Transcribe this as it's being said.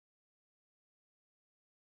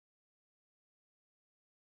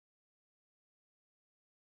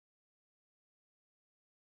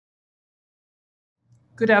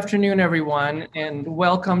Good afternoon, everyone, and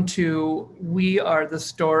welcome to We Are the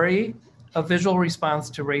Story, a visual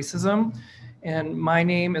response to racism. And my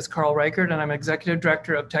name is Karl Reichert, and I'm Executive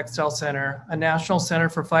Director of Textile Center, a national center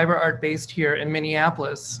for fiber art based here in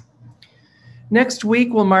Minneapolis. Next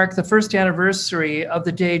week will mark the first anniversary of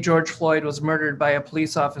the day George Floyd was murdered by a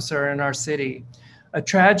police officer in our city, a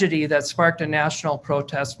tragedy that sparked a national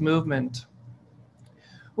protest movement.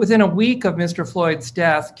 Within a week of Mr. Floyd's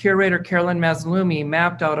death, Curator Carolyn Mazloomi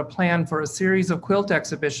mapped out a plan for a series of quilt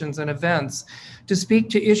exhibitions and events to speak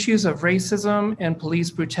to issues of racism and police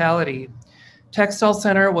brutality. Textile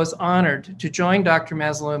Center was honored to join Dr.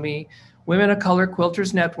 Mazloomi, Women of Color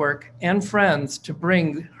Quilters Network, and friends to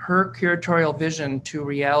bring her curatorial vision to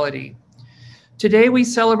reality. Today, we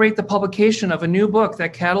celebrate the publication of a new book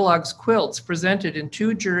that catalogs quilts presented in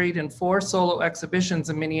 2 juried and 4 solo exhibitions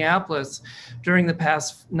in Minneapolis during the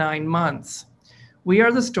past 9 months. We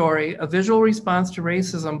Are the Story, a visual response to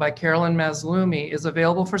racism by Carolyn Mazloomi, is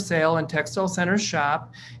available for sale in Textile Center's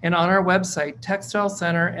shop and on our website,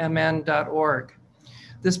 textilecentermn.org.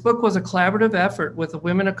 This book was a collaborative effort with the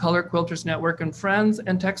Women of Color Quilters Network and Friends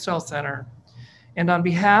and Textile Center. And on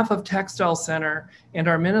behalf of Textile Center and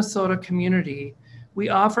our Minnesota community, we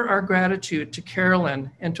offer our gratitude to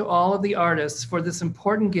Carolyn and to all of the artists for this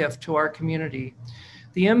important gift to our community.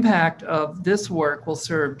 The impact of this work will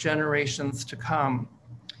serve generations to come.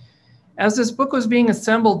 As this book was being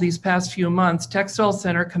assembled these past few months, Textile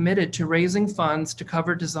Center committed to raising funds to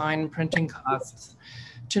cover design and printing costs.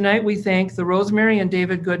 Tonight, we thank the Rosemary and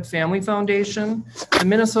David Good Family Foundation, the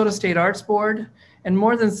Minnesota State Arts Board, and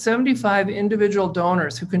more than 75 individual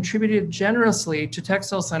donors who contributed generously to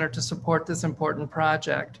Textile Center to support this important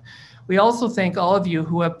project. We also thank all of you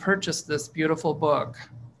who have purchased this beautiful book.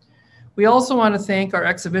 We also want to thank our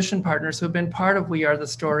exhibition partners who have been part of We Are the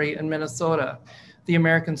Story in Minnesota: the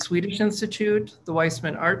American Swedish Institute, the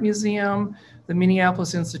Weissman Art Museum, the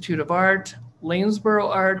Minneapolis Institute of Art, Lanesboro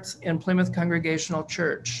Arts, and Plymouth Congregational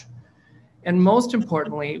Church. And most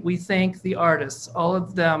importantly, we thank the artists, all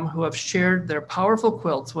of them who have shared their powerful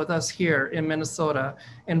quilts with us here in Minnesota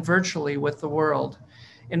and virtually with the world.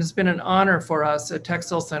 And it's been an honor for us at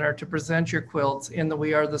Textile Center to present your quilts in the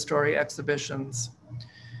We Are the Story exhibitions.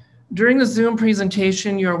 During the Zoom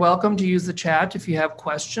presentation, you're welcome to use the chat if you have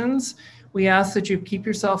questions. We ask that you keep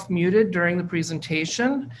yourself muted during the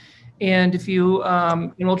presentation. And if you,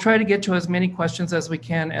 and we'll try to get to as many questions as we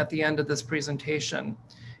can at the end of this presentation.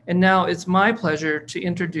 And now it's my pleasure to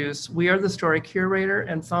introduce We Are the Story curator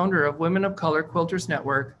and founder of Women of Color Quilters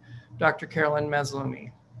Network, Dr. Carolyn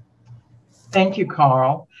Mazloomi. Thank you,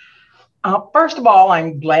 Karl. First of all,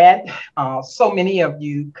 I'm glad so many of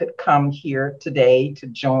you could come here today to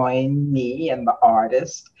join me and the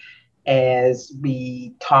artists as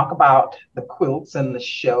we talk about the quilts in the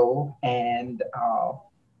show and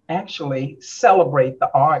actually celebrate the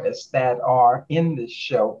artists that are in this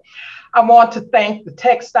show. I want to thank the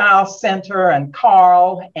Textile Center and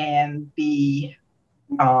Karl and the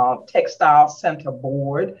Textile Center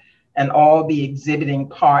board and all the exhibiting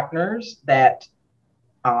partners that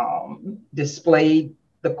displayed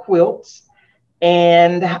the quilts.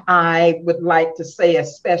 And I would like to say a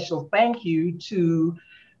special thank you to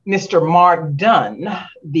Mr. Mark Dunn,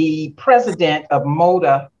 the president of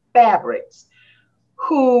Maude Fabrics,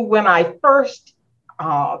 who, when I first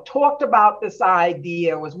talked about this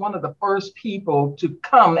idea, was one of the first people to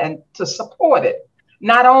come and to support it,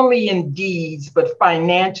 not only in deeds, but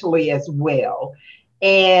financially as well.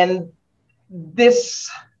 And this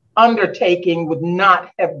undertaking would not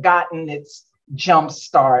have gotten its jump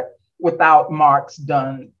start without Mark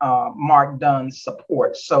Dunn's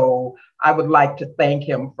support. So I would like to thank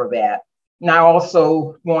him for that. And I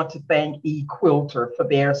also want to thank eQuilter for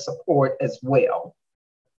their support as well.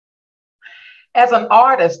 As an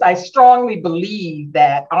artist, I strongly believe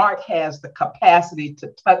that art has the capacity to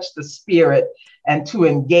touch the spirit and to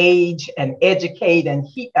engage and educate and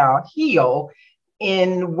heal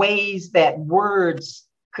in ways that words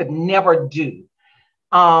could never do.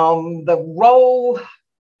 The role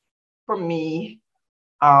for me,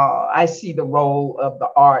 I see the role of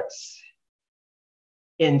the arts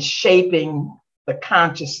in shaping the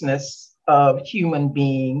consciousness of human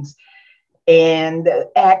beings and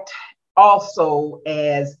act also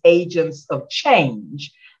as agents of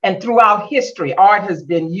change. And throughout history, art has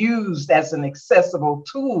been used as an accessible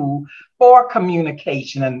tool for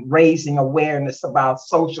communication and raising awareness about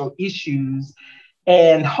social issues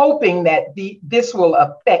and hoping that this will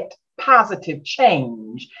affect positive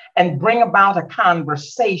change and bring about a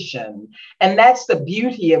conversation. And that's the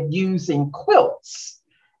beauty of using quilts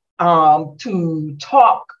to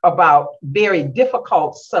talk about very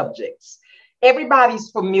difficult subjects.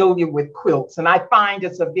 everybody's familiar with quilts, and I find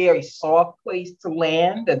it's a very soft place to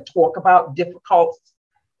land and talk about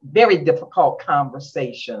very difficult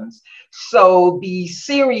conversations. So the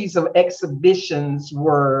series of exhibitions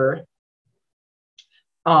were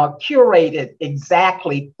curated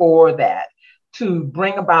exactly for that, to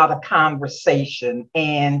bring about a conversation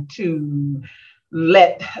and to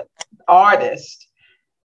let artists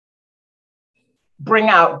bring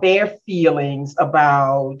out their feelings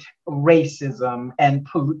about racism and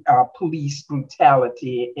police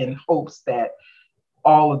brutality, in hopes that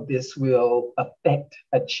all of this will affect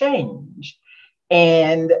a change.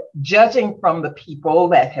 And judging from the people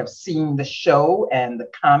that have seen the show and the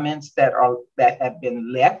comments that have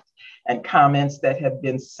been left and comments that have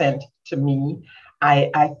been sent to me,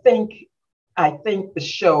 I think the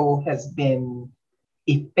show has been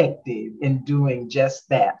effective in doing just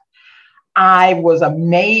that. I was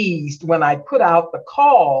amazed when I put out the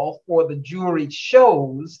call for the juried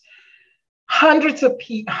shows. Hundreds of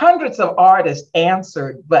artists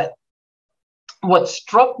answered, but what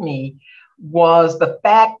struck me was the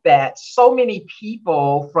fact that so many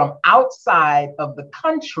people from outside of the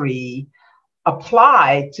country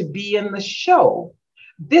applied to be in the show.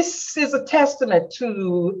 This is a testament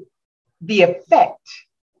to the effect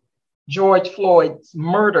George Floyd's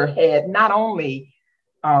murder had, not only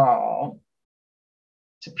to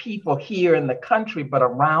people here in the country, but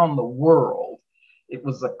around the world. It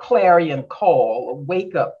was a clarion call, a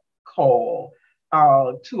wake-up call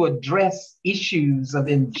to address issues of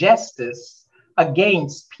injustice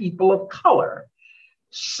against people of color.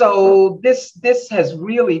 So this has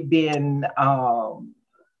really been a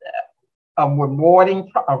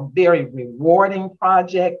very rewarding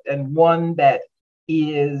project, and one that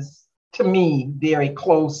is, to me, very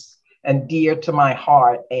close and dear to my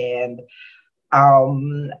heart. And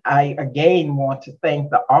I again want to thank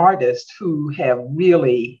the artists who have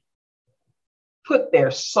really put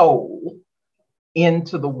their soul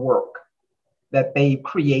into the work that they've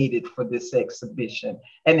created for this exhibition.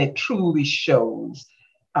 And it truly shows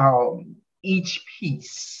each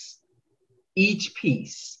piece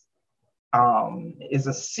is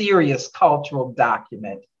a serious cultural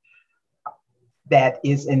document that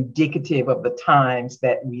is indicative of the times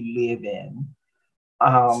that we live in,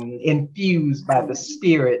 infused by the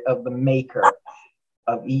spirit of the maker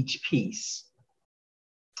of each piece.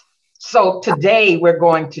 So today I'm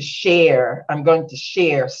going to share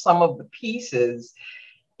some of the pieces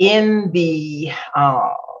in the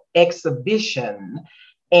exhibition.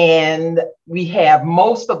 And we have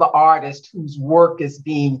most of the artists whose work is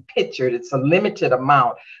being pictured. It's a limited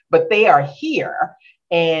amount, but they are here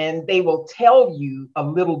and they will tell you a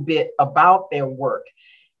little bit about their work.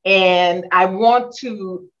 And I want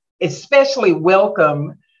to especially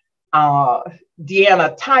welcome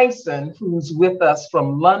Deanna Tyson, who's with us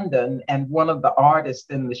from London and one of the artists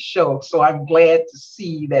in the show. So I'm glad to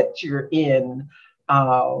see that you're in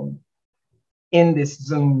this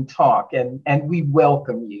Zoom talk, and we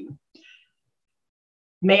welcome you.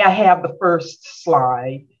 May I have the first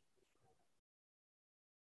slide?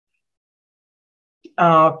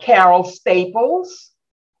 Carol Staples,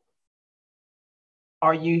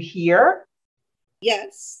 are you here?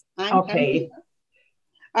 Yes, I'm here.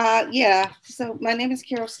 Yeah, so my name is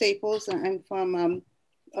Carol Staples, and I'm from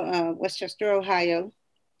Westchester, Ohio.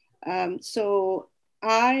 So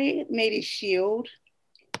I made a shield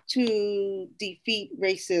to defeat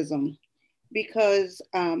racism because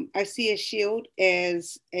I see a shield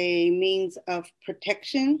as a means of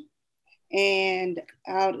protection, and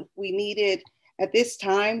we needed at this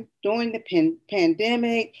time during the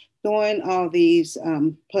pandemic, during all these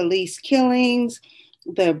police killings,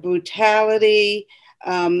 the brutality.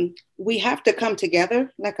 We have to come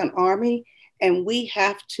together like an army, and we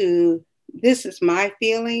have to, this is my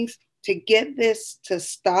feelings, to get this to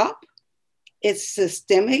stop. It's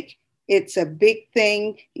systemic. It's a big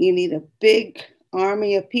thing. You need a big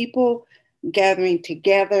army of people gathering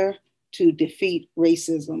together to defeat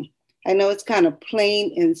racism. I know it's kind of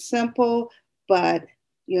plain and simple, but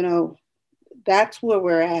you know, that's where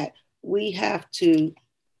we're at. We have to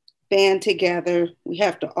band together. We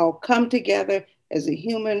have to all come together as a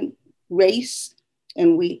human race,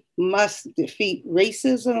 and we must defeat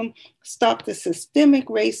racism, stop the systemic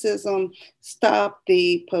racism, stop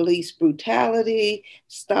the police brutality,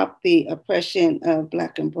 stop the oppression of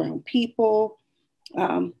Black and Brown people.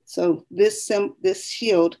 So this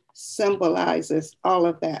shield symbolizes all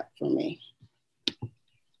of that for me.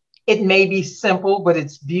 It may be simple, but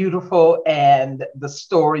it's beautiful, and the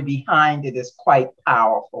story behind it is quite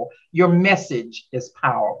powerful. Your message is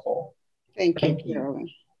powerful. Thank you, Carolyn.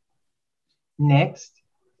 Next.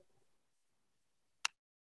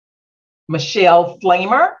 Michelle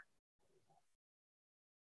Flamer.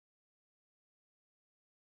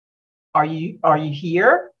 Are you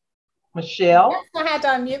here, Michelle? Yes, I had to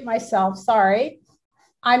unmute myself, sorry.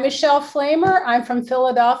 I'm Michelle Flamer. I'm from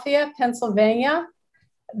Philadelphia, Pennsylvania.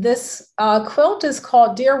 This quilt is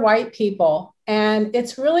called Dear White People, and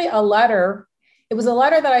it's really a letter. It was a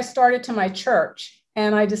letter that I started to my church,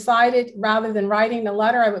 and I decided rather than writing the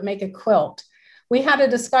letter, I would make a quilt. We had a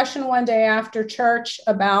discussion one day after church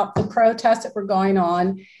about the protests that were going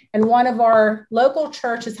on, and one of our local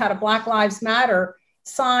churches had a Black Lives Matter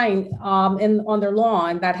sign on their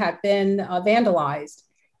lawn that had been vandalized.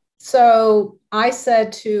 So I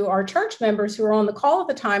said to our church members who were on the call at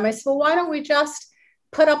the time, I said, well, why don't we just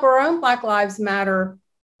put up our own Black Lives Matter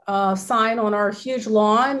sign on our huge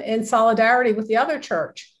lawn in solidarity with the other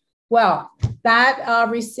church? Well, that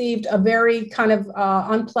received a very kind of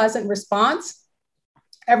unpleasant response.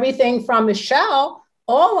 Everything from Michelle,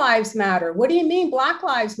 all lives matter. What do you mean Black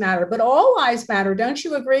Lives Matter? But all lives matter. Don't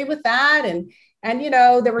you agree with that? And you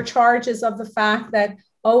know, there were charges of the fact that,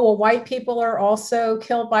 oh, well, white people are also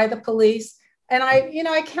killed by the police. And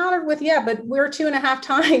I countered with, yeah, but we're 2.5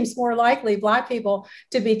 times more likely Black people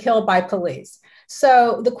to be killed by police.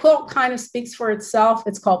 So the quilt kind of speaks for itself.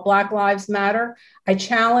 It's called Black Lives Matter. I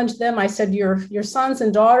challenged them. I said, your sons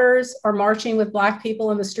and daughters are marching with Black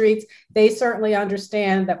people in the streets. They certainly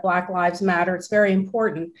understand that Black Lives Matter. It's very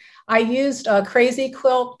important. I used a crazy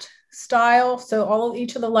quilt style. So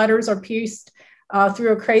each of the letters are pieced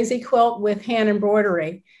through a crazy quilt with hand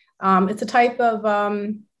embroidery. It's a type of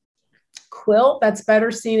quilt that's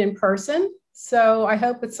better seen in person. So I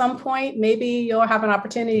hope at some point, maybe you'll have an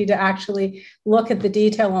opportunity to actually look at the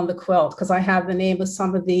detail on the quilt, because I have the name of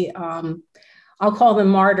some of the, I'll call them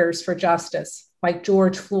martyrs for justice, like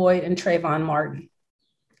George Floyd and Trayvon Martin.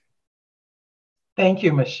 Thank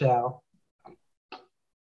you, Michelle.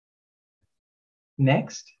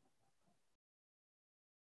 Next.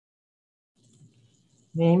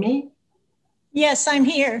 Mimi? Yes, I'm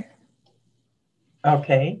here.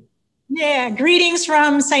 Okay. Yeah, greetings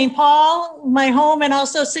from St. Paul, my home, and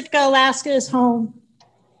also Sitka, Alaska's home.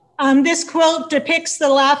 This quilt depicts the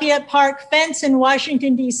Lafayette Park fence in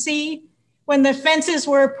Washington, D.C., when the fences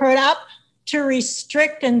were put up to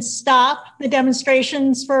restrict and stop the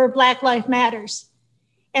demonstrations for Black Lives Matters.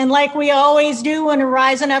 And like we always do when we're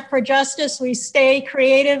rising up for justice, we stay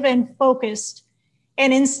creative and focused.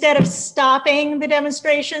 And instead of stopping the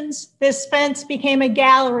demonstrations, this fence became a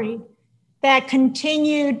gallery that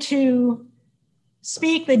continued to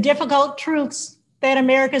speak the difficult truths that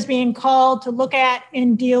America is being called to look at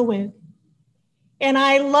and deal with. And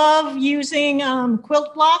I love using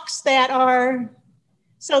quilt blocks that are,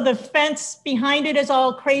 so the fence behind it is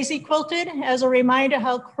all crazy quilted as a reminder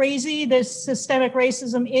how crazy this systemic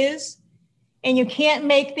racism is. And you can't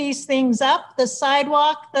make these things up. The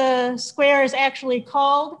sidewalk, the square is actually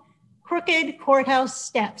called Crooked Courthouse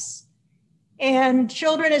Steps. And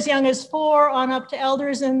children as young as 4 on up to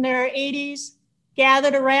elders in their 80s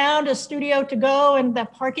gathered around a studio to go, and the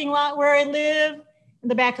parking lot where I live, in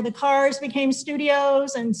the back of the cars became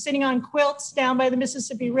studios, and sitting on quilts down by the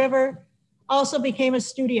Mississippi River also became a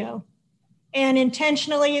studio. And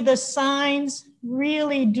intentionally, the signs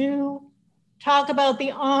really do talk about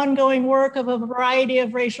the ongoing work of a variety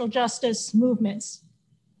of racial justice movements.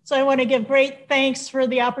 So I want to give great thanks for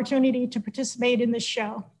the opportunity to participate in this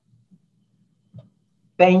show.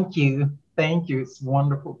 Thank you. Thank you. It's a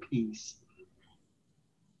wonderful piece.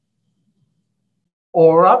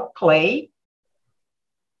 Aura Clay.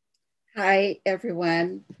 Hi,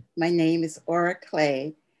 everyone. My name is Aura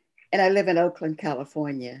Clay, and I live in Oakland,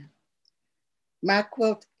 California. My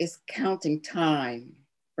quilt is counting time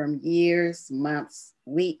from years, months,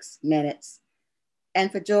 weeks, minutes.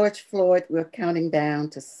 And for George Floyd, we're counting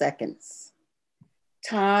down to seconds.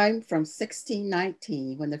 Time from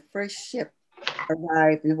 1619, when the first ship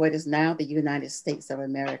arrived in what is now the United States of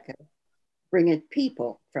America, bringing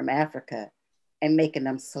people from Africa and making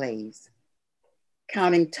them slaves.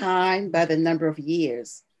 Counting time by the number of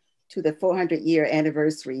years to the 400-year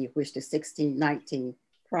anniversary which the 1619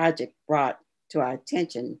 project brought to our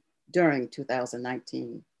attention during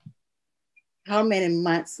 2019. How many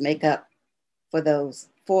months make up for those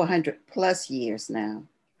 400 plus years now?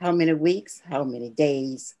 How many weeks, how many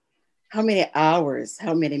days, how many hours,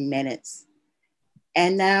 how many minutes?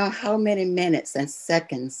 And now how many minutes and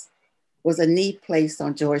seconds was a knee placed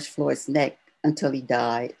on George Floyd's neck until he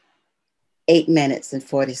died? 8 minutes and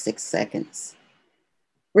 46 seconds.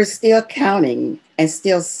 We're still counting and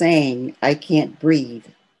still saying, I can't breathe.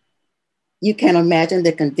 You can imagine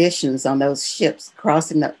the conditions on those ships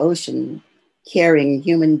crossing the ocean, carrying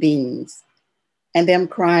human beings. and them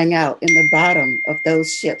crying out in the bottom of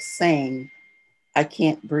those ships saying, "I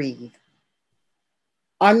can't breathe."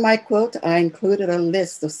 On my quilt, I included a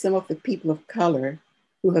list of some of the people of color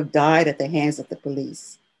who have died at the hands of the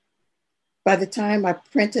police. By the time I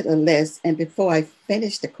printed a list and before I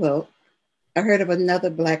finished the quilt, I heard of another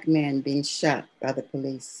Black man being shot by the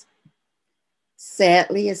police.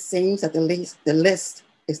 Sadly, it seems that the list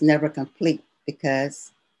is never complete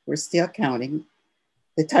because we're still counting.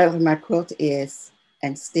 The title of my quilt is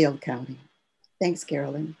 "And Still Counting." Thanks,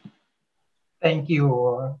 Carolyn. Thank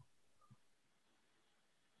you.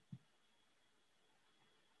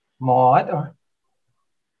 Maude?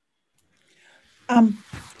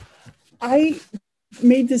 I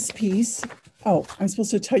made this piece. Oh, I'm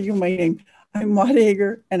supposed to tell you my name. I'm Maude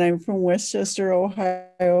Haeger, and I'm from Westchester,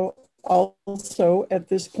 Ohio, also at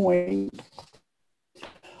this point.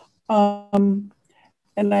 And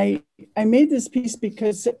I made this piece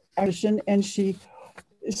because and she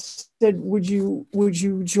said, would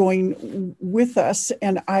you join with us?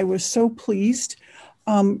 And I was so pleased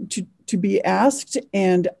to be asked,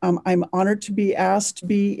 and I'm honored to be asked to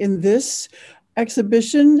be in this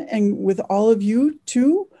exhibition and with all of you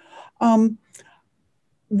too.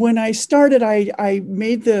 When I started, I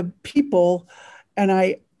made the people, and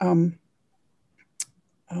I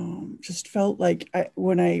just felt like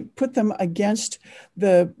when I put them against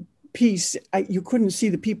the piece, you couldn't see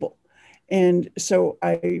the people. And so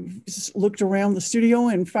I just looked around the studio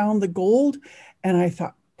and found the gold, and I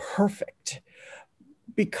thought, perfect.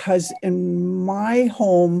 Because in my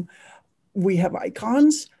home, we have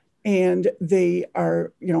icons, and they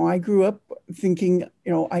are, I grew up thinking,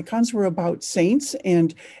 icons were about saints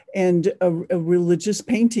and a religious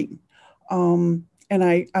painting. And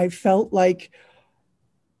I felt like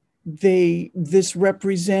this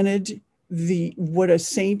represented what a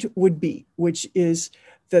saint would be, which is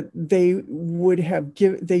that they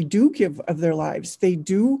do give of their lives. They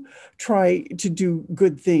do try to do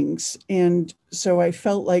good things. And so I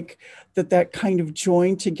felt like that kind of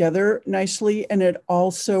joined together nicely. And it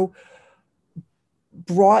also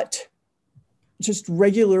brought just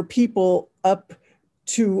regular people up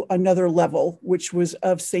to another level, which was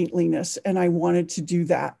of saintliness. And I wanted to do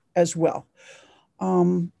that as well.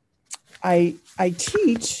 I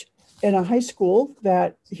teach in a high school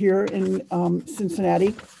that here in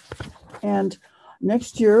Cincinnati, and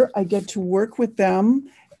next year I get to work with them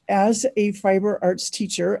as a fiber arts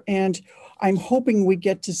teacher, and I'm hoping we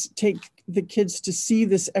get to take the kids to see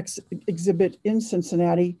this exhibit in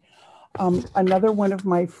Cincinnati. Another one of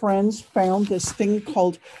my friends found this thing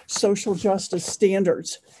called social justice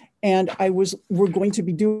standards, and we're going to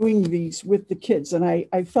be doing these with the kids, and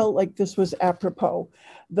I felt like this was apropos.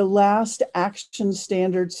 The last action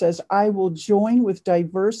standard says, "I will join with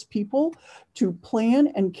diverse people to plan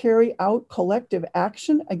and carry out collective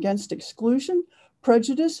action against exclusion,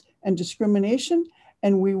 prejudice, and discrimination,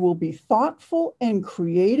 and we will be thoughtful and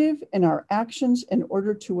creative in our actions in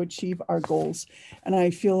order to achieve our goals." And I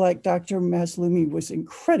feel like Dr. Mazloomi was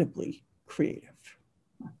incredibly creative.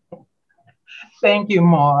 Thank you,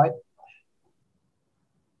 Maude.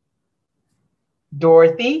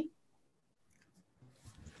 Dorothy?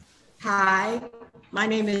 Hi, my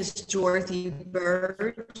name is Dorothy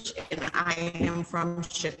Burge, and I am from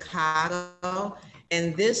Chicago.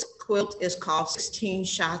 And this quilt is called 16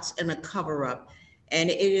 Shots and a Cover-Up. And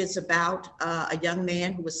it is about a young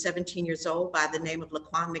man who was 17 years old by the name of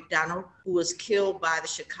Laquan McDonald, who was killed by the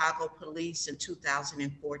Chicago police in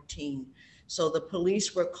 2014. So the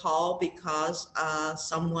police were called because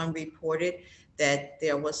someone reported that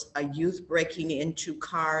there was a youth breaking into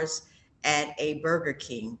cars at a Burger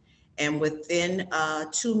King. And within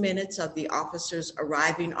 2 minutes of the officers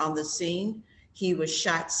arriving on the scene, he was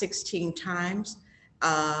shot 16 times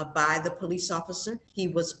by the police officer. He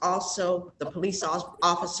was also, the police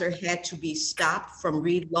officer had to be stopped from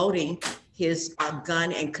reloading his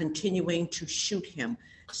gun and continuing to shoot him.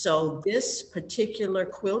 So this particular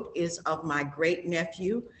quilt is of my great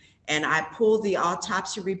nephew, and I pulled the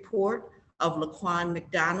autopsy report of Laquan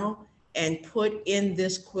McDonald and put in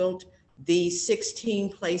this quilt the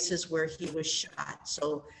 16 places where he was shot.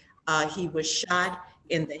 So he was shot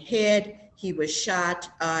in the head, he was shot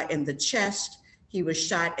in the chest, he was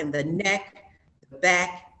shot in the neck, the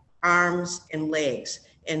back, arms, and legs.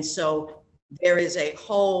 And so there is a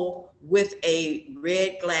hole with a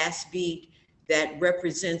red glass bead that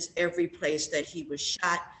represents every place that he was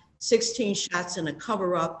shot. 16 shots in a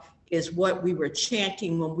cover-up is what we were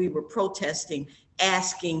chanting when we were protesting,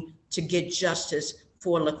 asking to get justice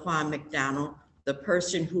for Laquan McDonald. The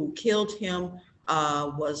person who killed him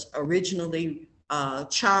was originally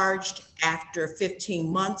charged after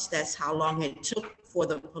 15 months. That's how long it took for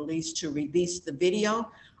the police to release the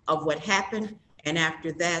video of what happened. And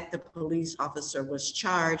after that, the police officer was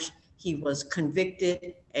charged. He was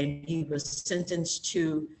convicted and he was sentenced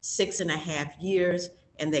to 6.5 years.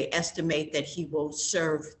 And they estimate that he will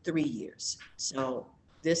serve 3 years. So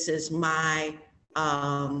this is my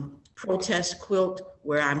protest quilt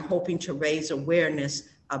where I'm hoping to raise awareness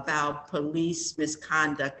about police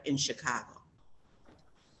misconduct in Chicago.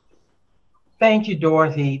 Thank you,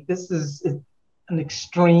 Dorothy. This is an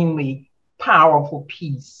extremely powerful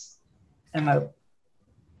piece and a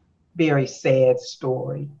very sad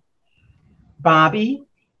story. Bobby?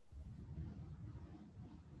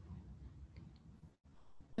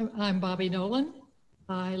 I'm Bobby Nolan.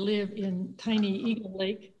 I live in tiny Eagle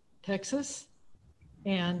Lake, Texas.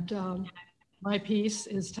 And my piece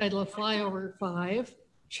is titled Flyover 5,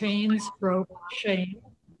 Chains, Rope, Shame.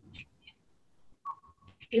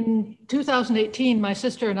 In 2018, my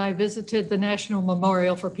sister and I visited the National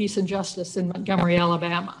Memorial for Peace and Justice in Montgomery,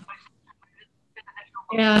 Alabama.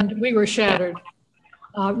 And we were shattered.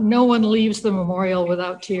 No one leaves the memorial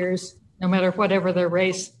without tears, no matter whatever their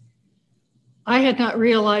race. I had not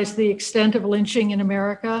realized the extent of lynching in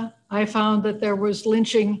America. I found that there was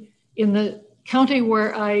lynching in the county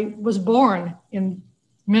where I was born, in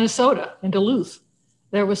Minnesota, in Duluth.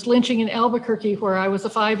 There was lynching in Albuquerque, where I was a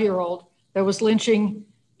 5-year-old. There was lynching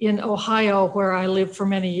in Ohio, where I lived for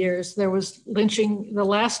many years. There was lynching, the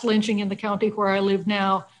last lynching in the county where I live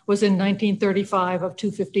now was in 1935 of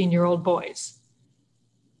 2 15-year-old boys.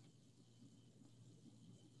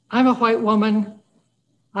 I'm a white woman.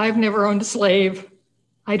 I've never owned a slave.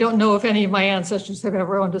 I don't know if any of my ancestors have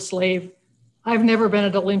ever owned a slave. I've never been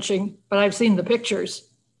at a lynching, but I've seen the pictures.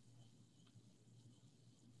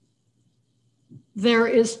 There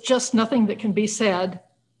is just nothing that can be said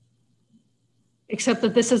except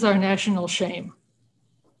that this is our national shame.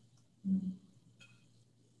 And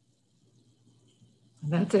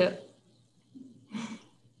that's it.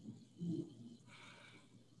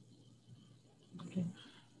 Okay.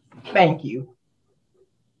 Thank you.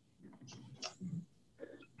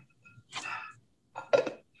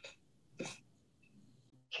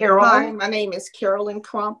 Carol? Hi, my name is Carolyn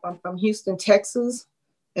Crump. I'm from Houston, Texas.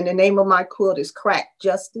 And the name of my quilt is Crack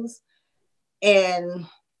Justice. And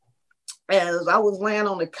as I was laying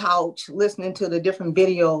on the couch listening to the different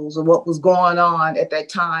videos of what was going on at that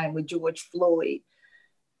time with George Floyd,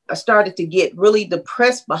 I started to get really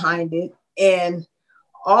depressed behind it. And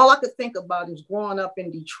all I could think about is growing up in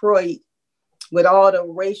Detroit with all the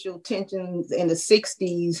racial tensions in the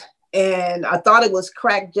 60s. And I thought it was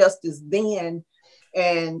crack justice then.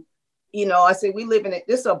 And, you know, I said, we live in it.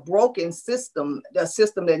 This is a broken system, a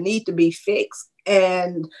system that needs to be fixed.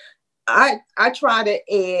 And I try to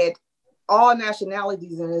add all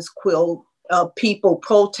nationalities in this quilt, people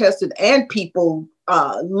protested and people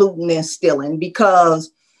looting and stealing,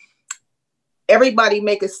 because everybody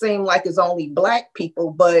make it seem like it's only Black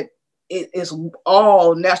people, but it's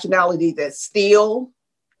all nationalities that steal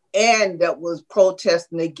and that was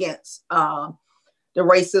protesting against the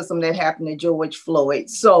racism that happened to George Floyd.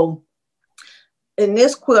 So in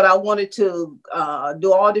this quilt, I wanted to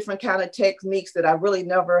do all different kind of techniques that I really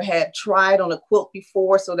never had tried on a quilt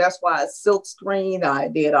before. So that's why I silk screen. I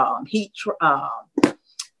did heat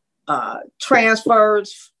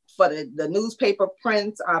transfers for the newspaper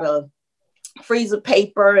prints out of freezer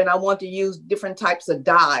paper. And I want to use different types of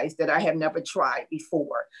dyes that I have never tried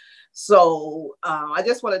before. So I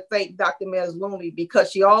just want to thank Dr. Mazloomi,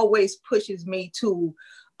 because she always pushes me to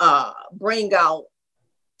bring out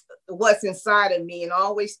what's inside of me and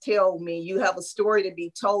always tell me, you have a story to be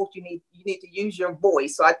told, you need to use your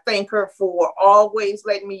voice. So I thank her for always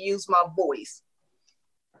letting me use my voice.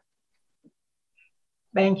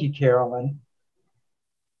 Thank you, Carolyn.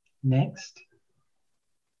 Next.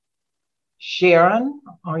 Sharon,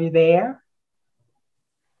 are you there?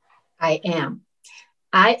 I am.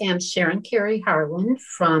 I am Sharon Kerry-Harlan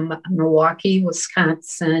from Milwaukee,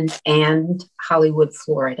 Wisconsin, and Hollywood,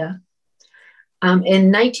 Florida.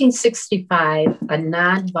 In 1965, a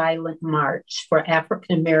nonviolent march for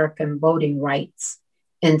African-American voting rights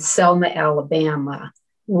in Selma, Alabama,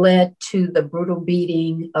 led to the brutal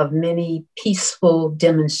beating of many peaceful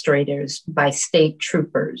demonstrators by state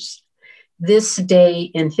troopers. This day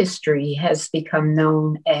in history has become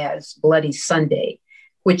known as Bloody Sunday,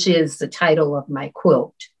 which is the title of my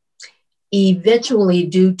quilt. Eventually,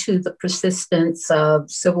 due to the persistence of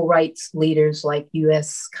civil rights leaders like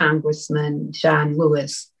U.S. Congressman John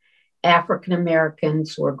Lewis, African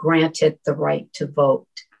Americans were granted the right to vote.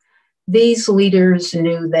 These leaders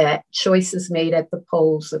knew that choices made at the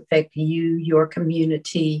polls affect you, your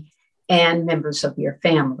community, and members of your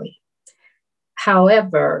family.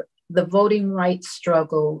 However, the voting rights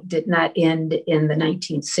struggle did not end in the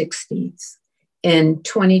 1960s. In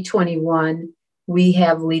 2021, we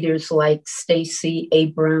have leaders like Stacey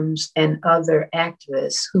Abrams and other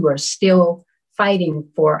activists who are still fighting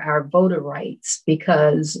for our voter rights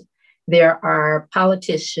because there are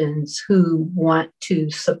politicians who want to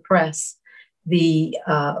suppress the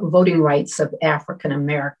voting rights of African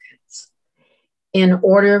Americans. In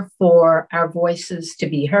order for our voices to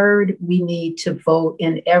be heard, we need to vote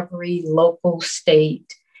in every local,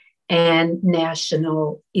 state, and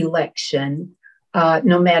national election,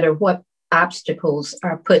 no matter what obstacles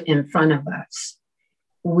are put in front of us.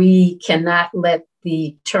 We cannot let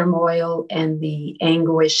the turmoil and the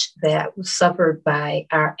anguish that was suffered by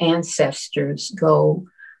our ancestors go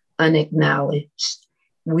unacknowledged.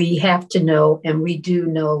 We have to know, and we do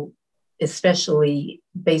know, especially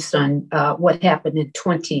based on what happened in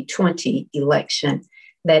 2020 election,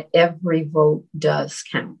 that every vote does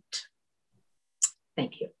count.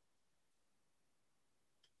 Thank you.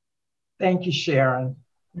 Thank you, Sharon.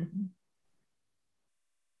 Mm-hmm.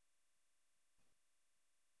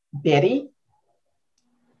 Betty?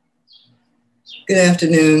 Good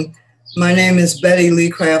afternoon. My name is Betty Lee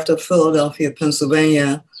Craft of Philadelphia,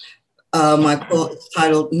 Pennsylvania. My quote is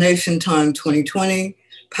titled Nation Time 2020,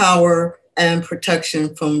 Power and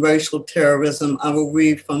Protection from Racial Terrorism. I will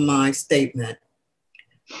read from my statement.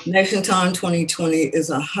 Nation Time 2020 is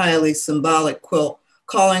a highly symbolic quilt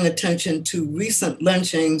calling attention to recent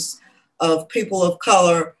lynchings of people of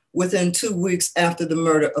color within 2 weeks after the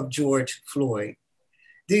murder of George Floyd.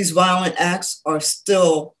 These violent acts are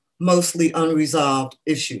still mostly unresolved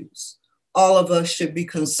issues. All of us should be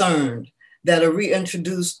concerned that a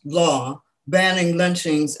reintroduced law banning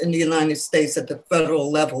lynchings in the United States at the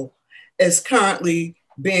federal level is currently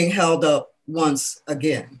being held up once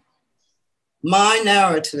again. My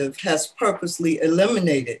narrative has purposely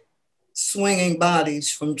eliminated swinging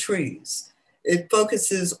bodies from trees. It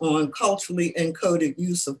focuses on culturally encoded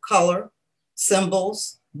use of color,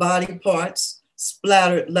 symbols, body parts,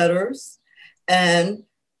 splattered letters, and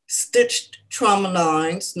stitched trauma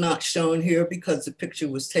lines, not shown here because the picture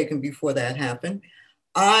was taken before that happened.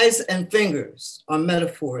 Eyes and fingers are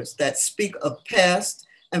metaphors that speak of past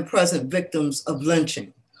and present victims of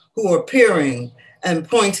lynching who are peering and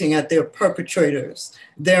pointing at their perpetrators,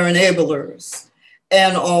 their enablers,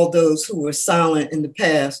 and all those who were silent in the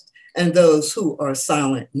past and those who are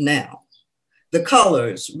silent now. The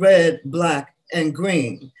colors, red, black, and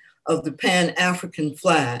green of the Pan-African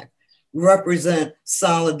flag represent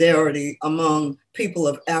solidarity among people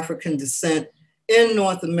of African descent in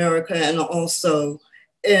North America and also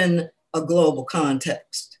in a global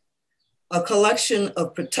context. A collection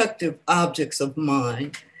of protective objects of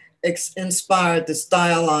mine inspired the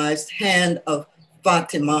stylized hand of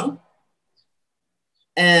Fatima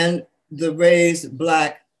and the raised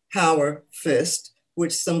Black power fist,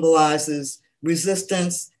 which symbolizes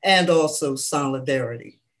resistance and also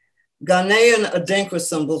solidarity. Ghanaian Adinkra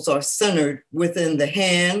symbols are centered within the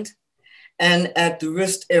hand and at the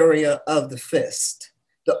wrist area of the fist.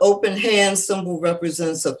 The open hand symbol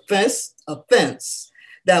represents a fence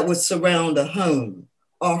that would surround a home,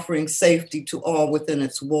 offering safety to all within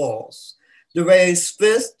its walls. The raised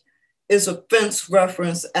fist is a fence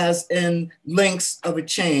reference as in links of a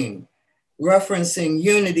chain, referencing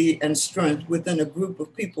unity and strength within a group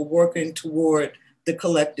of people working toward the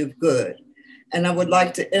collective good. And I would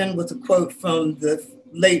like to end with a quote from the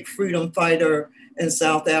late freedom fighter in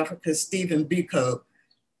South Africa, Stephen Biko,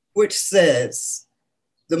 which says,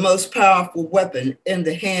 "The most powerful weapon in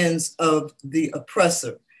the hands of the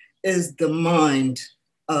oppressor is the mind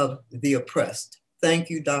of the oppressed." Thank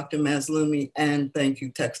you, Dr. Mazloomi, and thank you,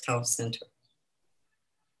 Textile Center.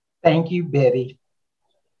 Thank you, Betty.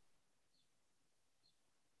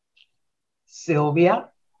 Sylvia?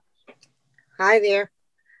 Hi there.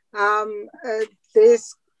 My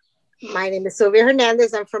name is Sylvia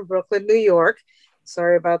Hernández. I'm from Brooklyn, New York.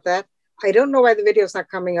 Sorry about that. I don't know why the video is not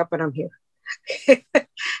coming up, but I'm here.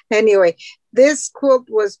 Anyway, this quilt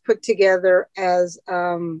was put together as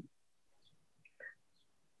an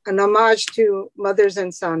homage to mothers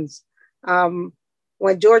and sons.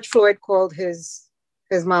 When George Floyd called his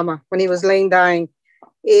mama, when he was laying dying,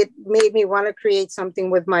 it made me want to create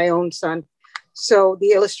something with my own son. So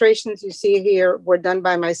the illustrations you see here were done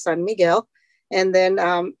by my son, Miguel. And then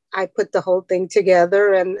I put the whole thing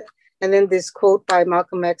together. And then this quote by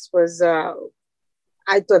Malcolm X was,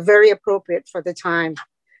 I thought, very appropriate for the time.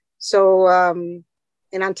 So,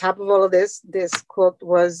 and on top of all of this, this quote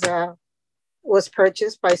was was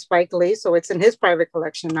purchased by Spike Lee, so it's in his private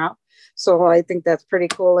collection now. So I think that's pretty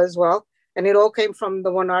cool as well. And it all came from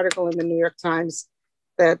the one article in the New York Times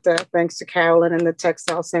that, thanks to Carolyn and the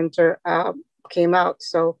Textile Center, came out.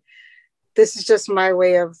 So this is just my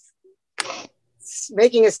way of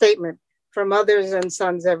making a statement for mothers and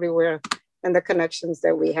sons everywhere and the connections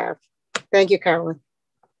that we have. Thank you, Carolyn.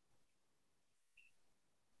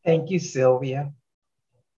 Thank you, Sylvia.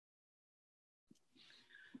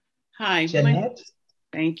 Hi. Jeanette.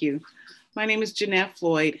 Thank you. My name is Jeanette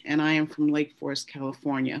Floyd, and I am from Lake Forest,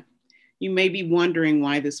 California. You may be wondering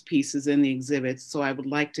why this piece is in the exhibit, so I would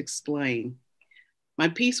like to explain. My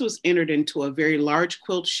piece was entered into a very large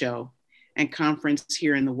quilt show and conference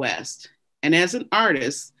here in the West. And as an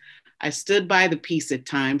artist, I stood by the piece at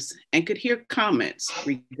times and could hear comments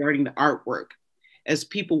regarding the artwork, as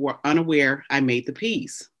people were unaware I made the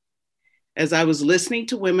piece. As I was listening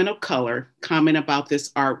to women of color comment about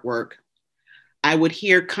this artwork, I would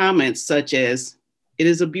hear comments such as, "It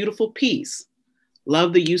is a beautiful piece.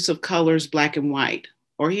 Love the use of colors, black and white,"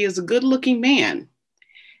 or "He is a good looking man."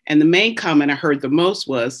 And the main comment I heard the most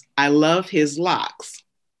was, "I love his locks."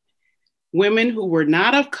 Women who were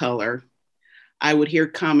not of color, I would hear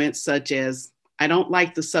comments such as, "I don't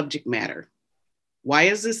like the subject matter. Why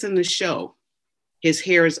is this in the show? His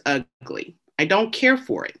hair is ugly. I don't care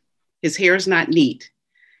for it. His hair is not neat."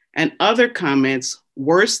 And other comments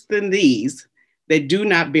worse than these that do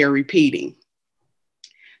not bear repeating.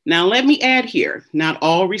 Now let me add here, not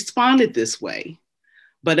all responded this way,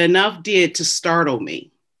 but enough did to startle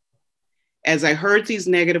me. As I heard these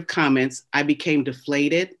negative comments, I became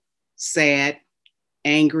deflated, sad,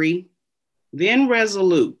 angry, then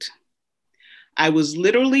resolute. I was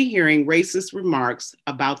literally hearing racist remarks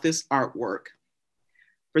about this artwork.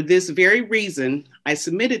 For this very reason, I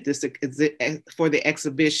submitted this for the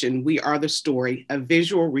exhibition, We Are the Story, a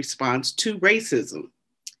visual response to racism.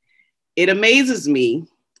 It amazes me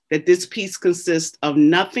that this piece consists of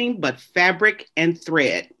nothing but fabric and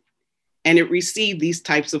thread, and it received these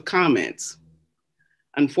types of comments.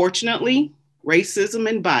 Unfortunately, racism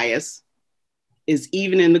and bias is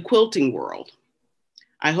even in the quilting world.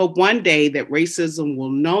 I hope one day that racism will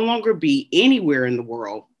no longer be anywhere in the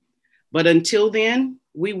world, but until then,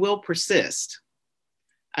 we will persist.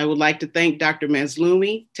 I would like to thank Dr.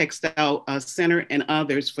 Mazloomi, Textile Center, and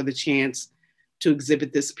others for the chance to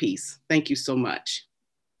exhibit this piece. Thank you so much.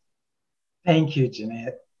 Thank you,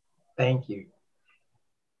 Jeanette. Thank you.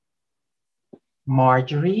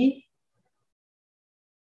 Marjorie?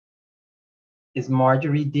 Is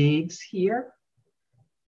Marjorie Diggs here?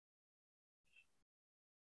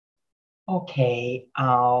 Okay.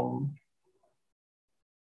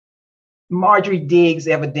 Marjorie Diggs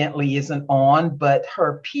evidently isn't on, but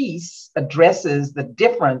her piece addresses the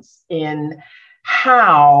difference in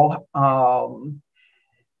how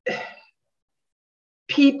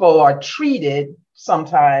people are treated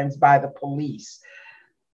sometimes by the police.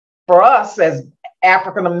 For us as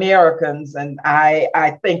African Americans, and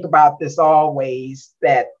I think about this always,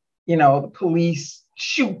 that, you know, the police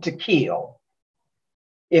shoot to kill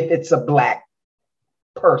if it's a Black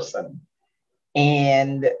person,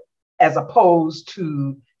 and as opposed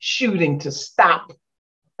to shooting to stop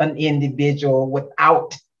an individual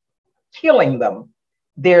without killing them,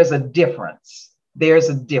 there's a difference. There's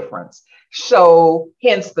a difference. So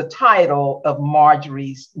hence the title of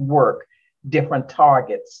Marjorie's work, Different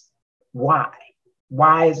Targets. Why?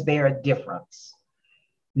 Why is there a difference?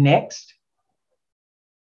 Next.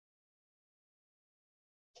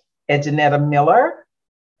 Johnetta Miller.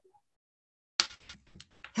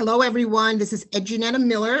 Hello, everyone. This is Johnetta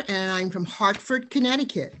Miller, and I'm from Hartford,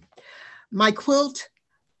 Connecticut. My quilt,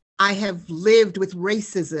 I have lived with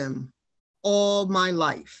racism all my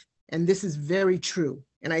life, and this is very true.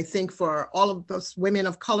 And I think for all of us women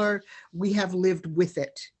of color, we have lived with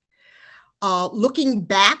it. Looking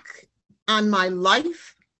back on my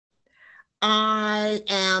life, I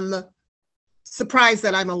am surprised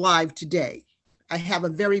that I'm alive today. I have a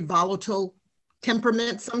very volatile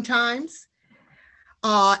temperament sometimes.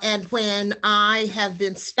 And when I have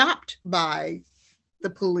been stopped by the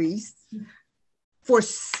police for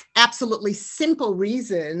absolutely simple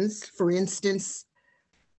reasons, for instance,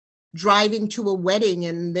 driving to a wedding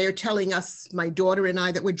and they're telling us, my daughter and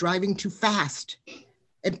I, that we're driving too fast,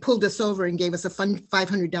 and pulled us over and gave us a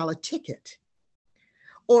 $500 ticket.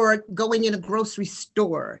 Or going in a grocery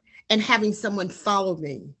store and having someone follow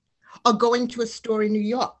me, or going to a store in New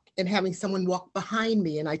York and having someone walk behind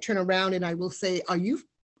me, and I turn around and I will say, "Are you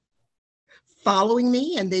following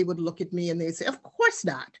me?" And they would look at me and they'd say, "Of course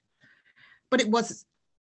not." But it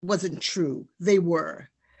wasn't true. They were.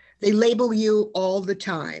 They label you all the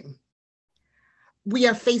time. we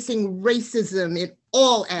are facing racism in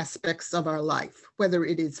all aspects of our life, whether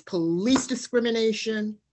it is police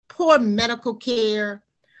discrimination, poor medical care,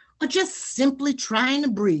 or just simply trying to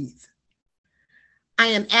breathe. I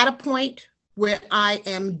am at a point where I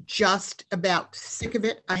am just about sick of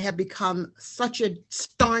it. I have become such a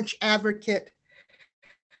staunch advocate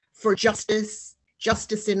for justice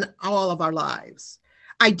in all of our lives.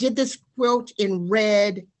 I did this quilt in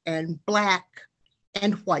red and black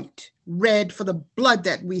and white. Red for the blood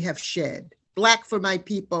that we have shed, black for my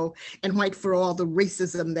people, and white for all the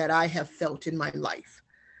racism that I have felt in my life.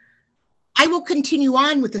 I will continue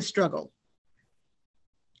on with the struggle.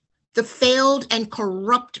 The failed and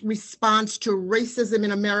corrupt response to racism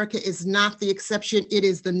in America is not the exception, it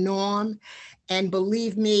is the norm. And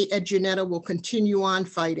believe me, Johnetta will continue on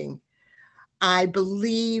fighting. I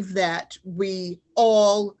believe that we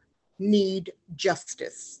all need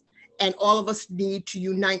justice, and all of us need to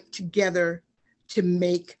unite together to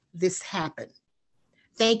make this happen.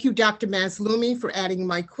 Thank you, Dr. Mazloomi, for adding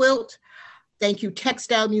my quilt. Thank you,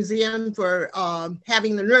 Textile Museum, for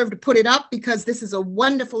having the nerve to put it up, because this is a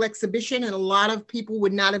wonderful exhibition and a lot of people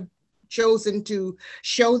would not have chosen to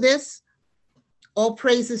show this. All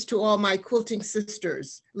praises to all my quilting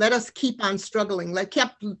sisters. Let us keep on struggling.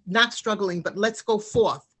 Not struggling, but let's go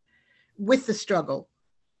forth with the struggle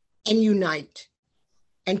and unite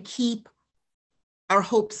and keep our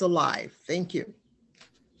hopes alive. Thank you.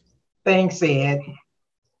 Thanks, Ed.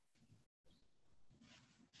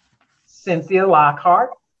 Cynthia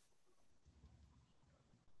Lockhart.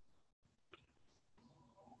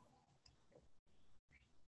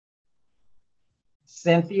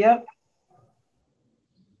 Cynthia.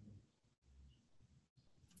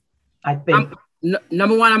 I think.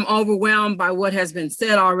 Number one, I'm overwhelmed by what has been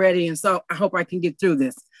said already, and so I hope I can get through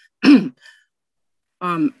this.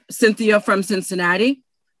 Cynthia from Cincinnati.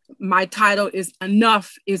 My title is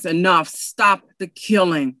Enough is Enough, Stop the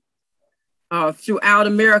Killing. Throughout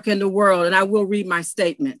America and the world, and I will read my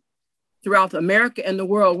statement. Throughout America and the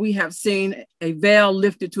world, we have seen a veil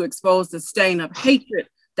lifted to expose the stain of hatred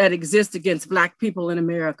that exists against Black people in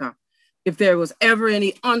America. If there was ever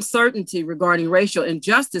any uncertainty regarding racial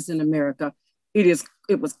injustice in America, it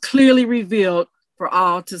was clearly revealed for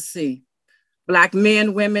all to see. Black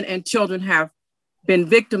men, women, and children have been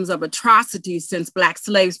victims of atrocities since Black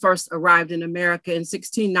slaves first arrived in America in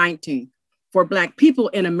 1619. For Black people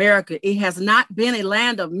in America, it has not been a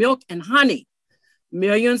land of milk and honey.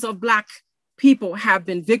 Millions of Black people have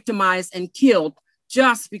been victimized and killed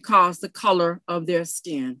just because the color of their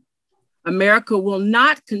skin. America will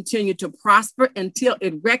not continue to prosper until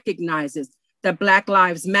it recognizes that Black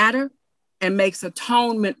lives matter and makes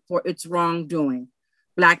atonement for its wrongdoing.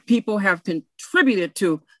 Black people have contributed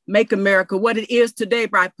to make America what it is today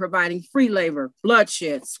by providing free labor,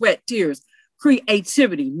 bloodshed, sweat, tears,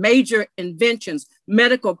 creativity, major inventions,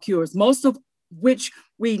 medical cures, most of which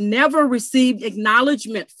we never received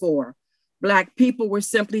acknowledgement for. Black people were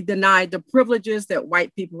simply denied the privileges that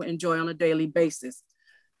white people enjoy on a daily basis.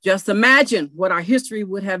 Just imagine what our history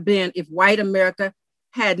would have been if white America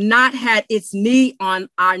had not had its knee on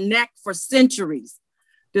our neck for centuries.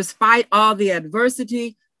 Despite all the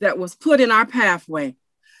adversity that was put in our pathway,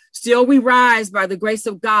 still we rise by the grace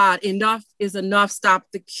of God. Enough is enough, stop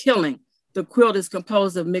the killing. The quilt is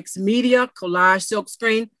composed of mixed media, collage,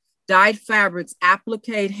 silkscreen, dyed fabrics,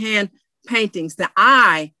 applique hand paintings. The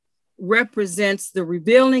eye represents the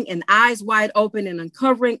revealing and eyes wide open and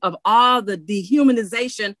uncovering of all the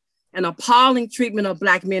dehumanization and appalling treatment of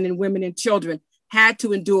Black men and women and children had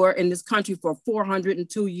to endure in this country for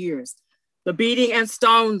 402 years. The beading and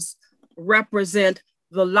stones represent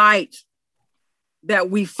the light that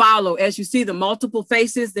we follow. As you see the multiple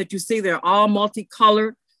faces that you see, they're all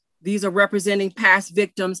multicolored. These are representing past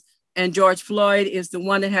victims. And George Floyd is the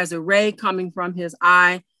one that has a ray coming from his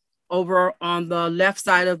eye over on the left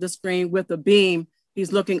side of the screen with a beam.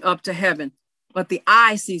 He's looking up to heaven, but the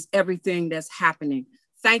eye sees everything that's happening.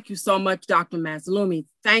 Thank you so much, Dr. Mazloomi.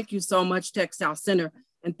 Thank you so much, Textile Center.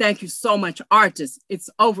 And thank you so much, artists. It's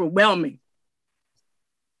overwhelming.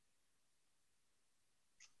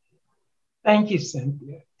 Thank you,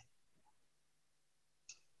 Cynthia.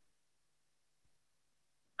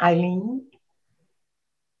 Eileen?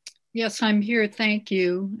 Yes, I'm here. Thank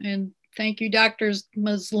you. And thank you, Dr.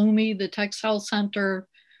 Mazloomi, the Textile Center,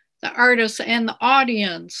 the artists, and the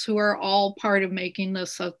audience who are all part of making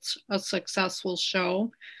this such a successful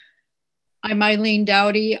show. I'm Eileen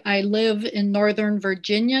Dowdy. I live in Northern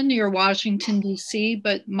Virginia near Washington, D.C.,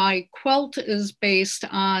 but my quilt is based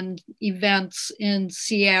on events in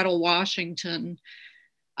Seattle, Washington.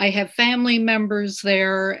 I have family members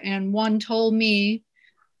there, and one told me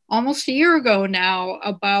almost a year ago now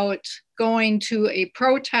about going to a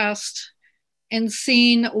protest and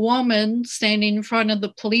seeing a woman standing in front of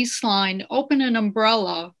the police line open an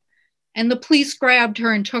umbrella, and the police grabbed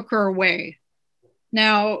her and took her away.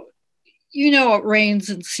 Now, you know it rains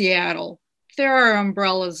in Seattle. There are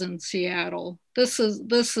umbrellas in Seattle. This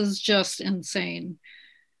is just insane.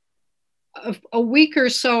 A week or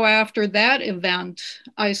so after that event,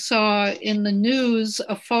 I saw in the news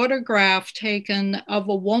a photograph taken of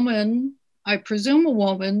a woman, I presume a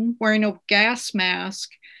woman, wearing a gas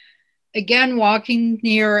mask, again walking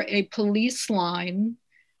near a police line,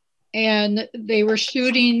 and they were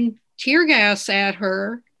shooting tear gas at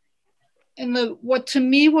her. And what to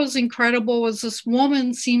me was incredible was this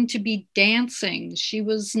woman seemed to be dancing. She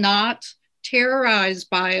was not terrorized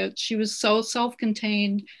by it. She was so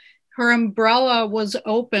self-contained. Her umbrella was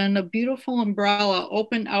open, a beautiful umbrella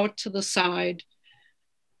open out to the side.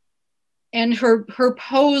 And her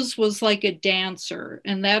pose was like a dancer.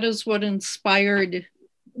 And that is what inspired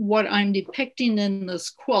what I'm depicting in this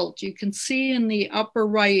quilt. You can see in the upper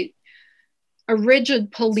right, a rigid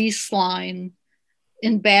police line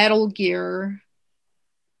in battle gear.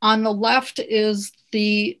 On the left is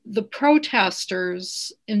the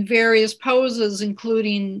protesters in various poses,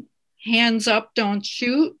 including hands up, don't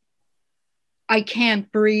shoot, I can't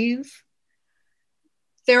breathe.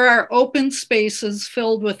 There are open spaces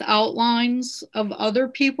filled with outlines of other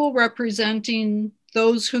people representing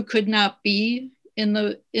those who could not be in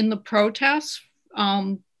the protests.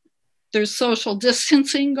 There's social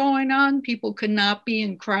distancing going on. People could not be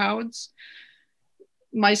in crowds.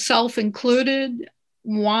 Myself included,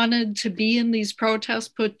 wanted to be in these protests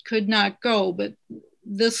but could not go. But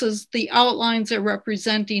this is the outlines are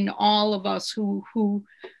representing all of us who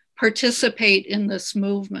participate in this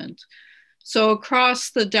movement. So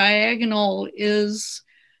across the diagonal is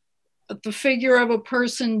the figure of a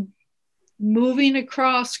person moving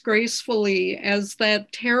across gracefully as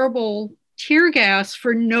that terrible tear gas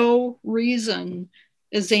for no reason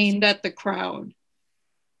is aimed at the crowd.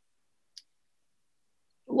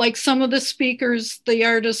 Like some of the speakers, the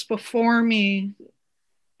artists before me,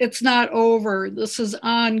 it's not over. This is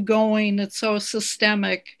ongoing. It's so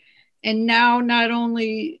systemic. And now not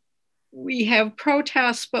only we have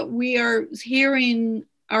protests, but we are hearing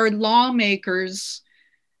our lawmakers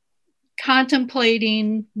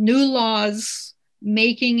contemplating new laws,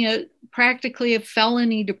 making it practically a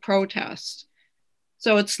felony to protest.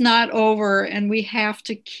 So it's not over, and we have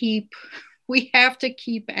to keep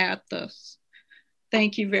at this.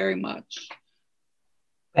 Thank you very much.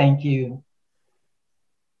 Thank you.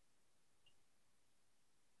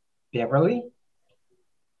 Beverly?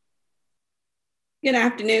 Good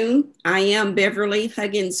afternoon. I am Beverly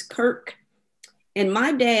Huggins Kirk, and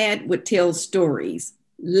my dad would tell stories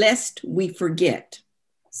lest we forget.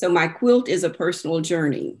 So my quilt is a personal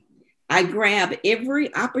journey. I grab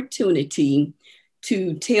every opportunity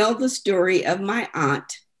to tell the story of my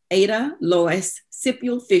aunt, Ada Lois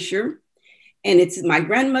Scipio Fisher, and it's my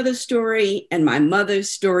grandmother's story and my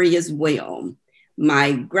mother's story as well.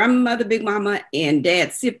 My grandmother, Big Mama, and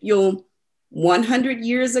Dad Scipio, 100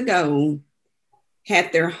 years ago,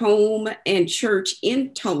 had their home and church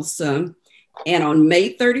in Tulsa. And on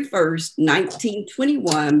May 31st,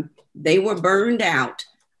 1921, they were burned out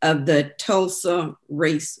of the Tulsa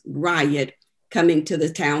race riot coming to the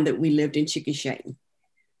town that we lived in, Chickasha.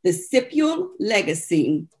 The Scipio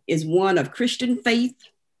legacy is one of Christian faith,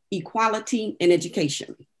 equality, and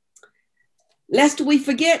education. Lest we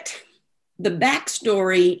forget, the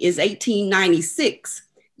backstory is 1896,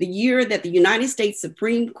 the year that the United States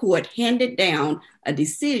Supreme Court handed down a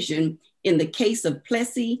decision in the case of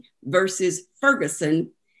Plessy versus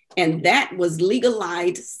Ferguson, and that was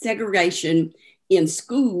legalized segregation in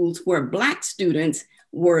schools where Black students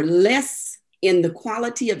were less in the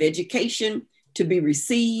quality of education to be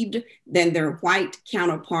received than their white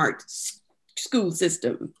counterpart school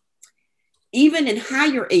system. Even in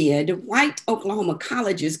higher ed, white Oklahoma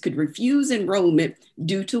colleges could refuse enrollment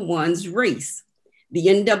due to one's race. The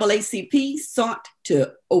NAACP sought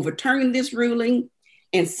to overturn this ruling,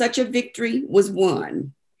 and such a victory was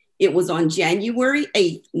won. It was on January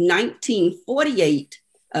 8th, 1948,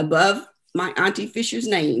 above my Auntie Fisher's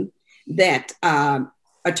name, that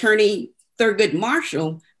Attorney Thurgood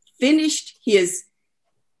Marshall finished his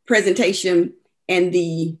presentation, and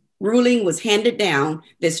the ruling was handed down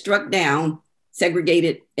that struck down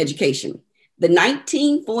segregated education. The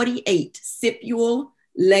 1948 Scipio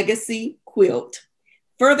Legacy Quilt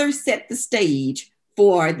further set the stage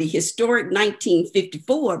for the historic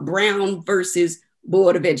 1954 Brown versus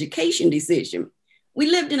Board of Education decision. We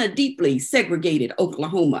lived in a deeply segregated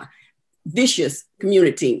Oklahoma. vicious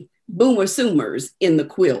community, boomer zoomers in the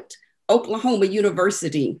quilt. Oklahoma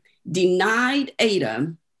University denied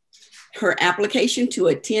Ada her application to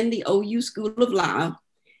attend the OU School of Law.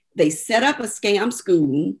 They set up a scam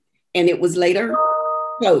school and it was later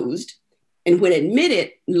closed. And when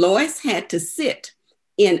admitted, Lois had to sit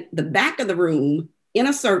in the back of the room in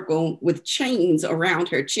a circle with chains around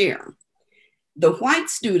her chair. The white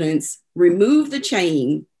students removed the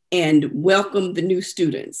chain and welcomed the new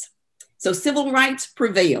students. So civil rights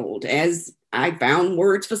prevailed, as I found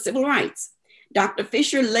words for civil rights. Dr.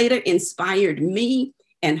 Fisher later inspired me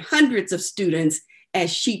and hundreds of students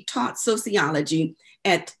as she taught sociology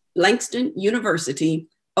at Langston University,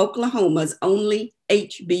 Oklahoma's only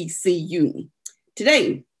HBCU.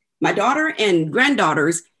 Today, my daughter and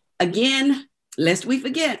granddaughters, again, lest we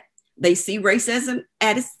forget, they see racism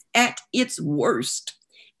at its worst.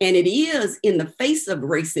 And it is in the face of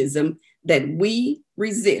racism that we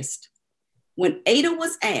resist. When Ada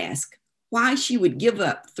was asked why she would give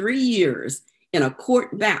up 3 years in a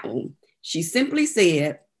court battle, she simply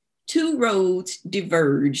said, 2 roads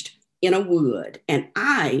diverged in a wood, and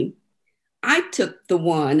I took the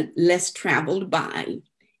one less traveled by,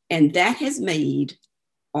 and that has made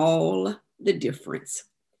all the difference.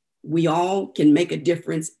 We all can make a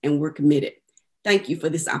difference, and we're committed. Thank you for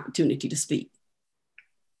this opportunity to speak.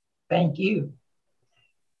 Thank you.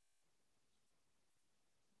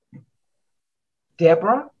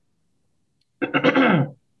 Deborah?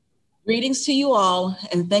 Greetings to you all,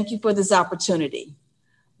 and thank you for this opportunity.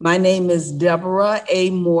 My name is Deborah A.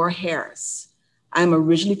 Moore Harris. I'm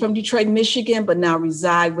originally from Detroit, Michigan, but now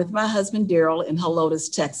reside with my husband, Daryl, in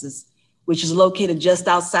Helotes, Texas, which is located just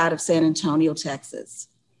outside of San Antonio, Texas.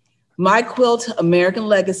 My quilt, American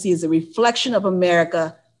Legacy, is a reflection of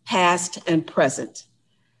America, past and present.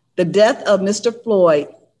 The death of Mr. Floyd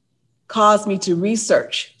caused me to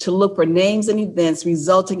research, to look for names and events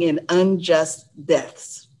resulting in unjust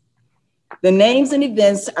deaths. The names and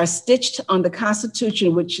events are stitched on the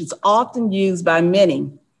Constitution, which is often used by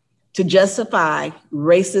many to justify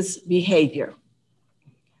racist behavior.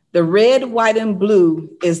 The red, white, and blue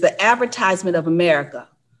is the advertisement of America,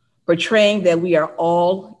 portraying that we are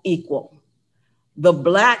all equal. The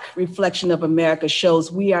Black reflection of America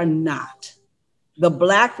shows we are not. The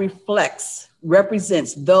Black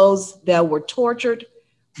represents those that were tortured,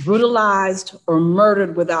 brutalized, or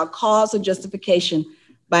murdered without cause or justification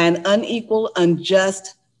by an unequal,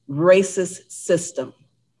 unjust, racist system.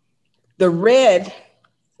 The red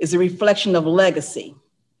is a reflection of legacy,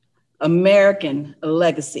 American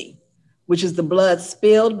legacy, which is the blood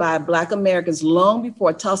spilled by Black Americans long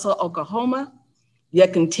before Tulsa, Oklahoma,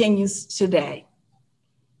 yet continues today.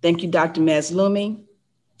 Thank you, Dr. Mazloomi,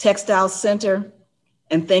 Textile Center,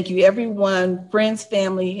 and thank you everyone, friends,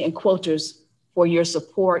 family, and quilters for your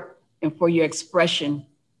support and for your expression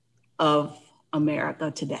of America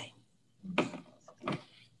today.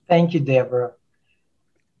 Thank you, Deborah.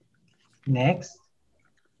 Next.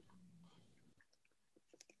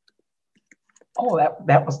 Oh,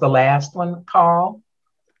 that was the last one, Karl?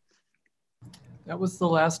 That was the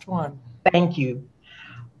last one. Thank you.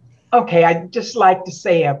 Okay, I'd just like to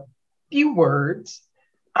say a few words.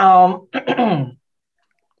 As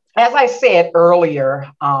I said earlier,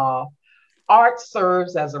 art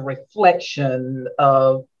serves as a reflection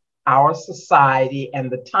of our society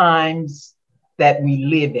and the times that we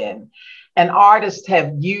live in. And artists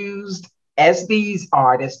have used, as these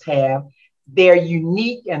artists have, their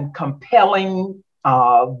unique and compelling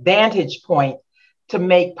vantage point to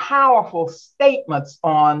make powerful statements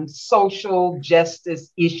on social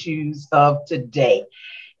justice issues of today.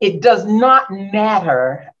 It does not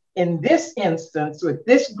matter in this instance with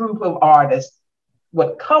this group of artists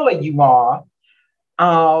what color you are.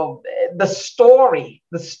 The story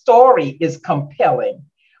is compelling.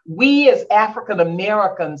 We as African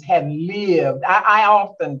Americans have lived, I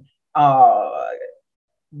often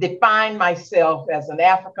define myself as an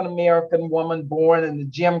African American woman born in the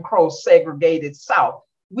Jim Crow segregated South.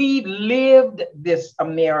 We've lived this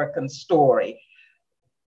American story.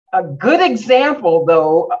 A good example,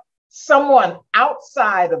 though, someone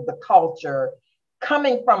outside of the culture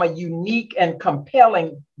coming from a unique and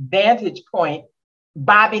compelling vantage point,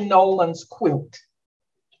 Bobby Nolan's quilt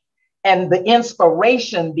and the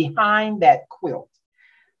inspiration behind that quilt.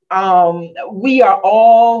 We are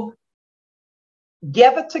all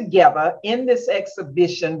gathered together in this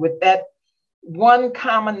exhibition with that one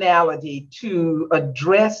commonality to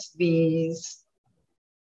address these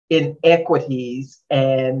inequities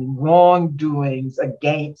and wrongdoings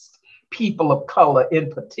against people of color,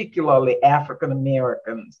 in particularly African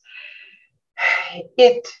Americans.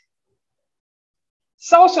 It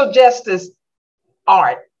Social justice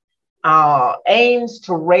art aims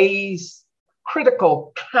to raise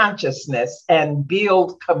critical consciousness and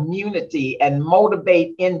build community and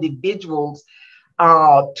motivate individuals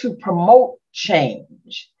to promote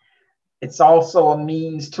change. It's also a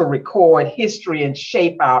means to record history and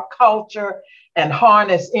shape our culture and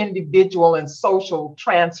harness individual and social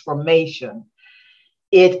transformation.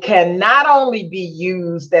 It can not only be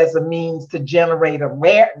used as a means to generate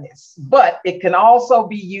awareness, but it can also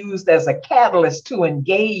be used as a catalyst to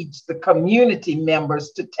engage the community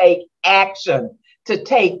members to take action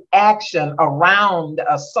around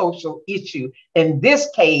a social issue. In this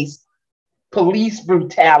case, police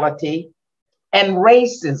brutality and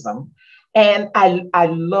racism. And I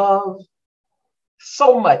love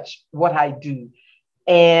so much what I do.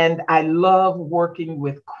 And I love working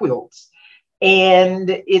with quilts. And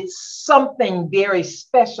it's something very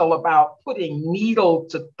special about putting needle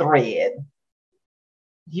to thread,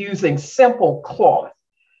 using simple cloth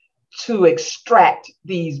to extract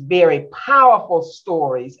these very powerful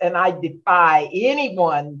stories. And I defy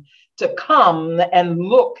anyone to come and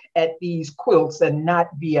look at these quilts and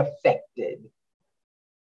not be affected.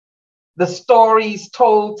 The stories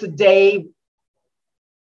told today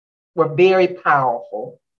were very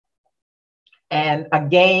powerful. And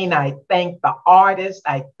again, I thank the artists.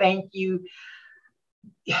 I thank you.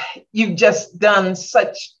 You've just done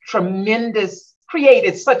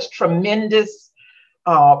created such tremendous,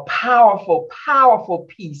 powerful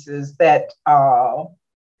pieces that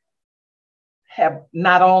have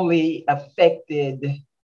not only affected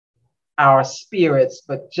our spirits,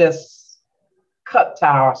 but just cut to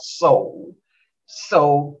our soul.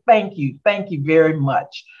 So thank you very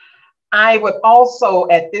much. I would also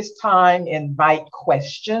at this time invite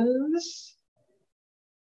questions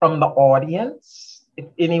from the audience. If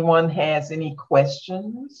anyone has any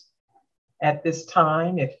questions at this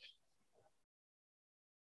time, if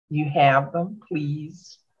you have them,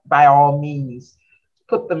 please, by all means,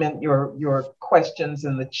 put them in your questions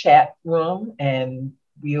in the chat room and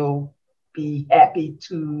we'll be happy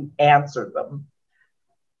to answer them.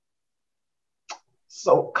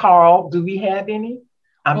 So Karl, do we have any?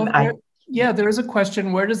 Yeah, there is a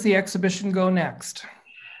question. Where does the exhibition go next?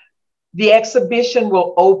 The exhibition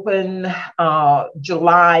will open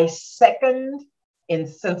July 2nd in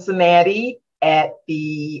Cincinnati at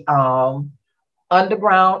the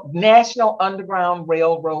National Underground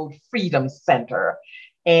Railroad Freedom Center.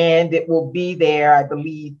 And it will be there, I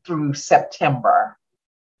believe, through September.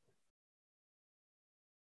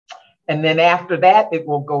 And then after that, it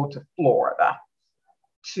will go to Florida,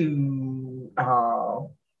 to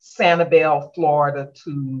Sanibel, Florida,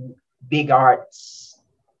 to Big Arts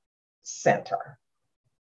Center.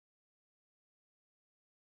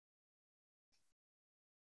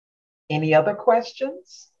 Any other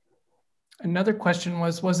questions? Another question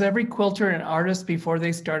was every quilter an artist before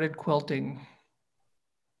they started quilting?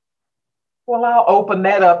 Well, I'll open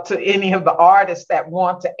that up to any of the artists that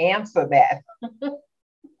want to answer that.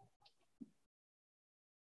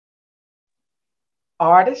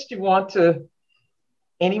 Artist, anyone want to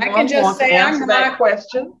answer that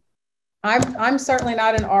question? I'm certainly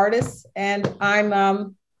not an artist, and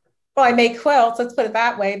well, I make quilts, let's put it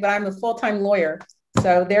that way, but I'm a full-time lawyer.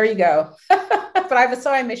 So there you go. But I have a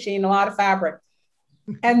sewing machine, a lot of fabric,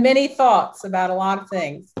 and many thoughts about a lot of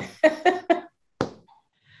things.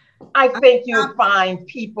 I think you'll find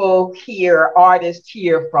people here, artists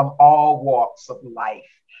here from all walks of life.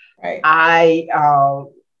 Right.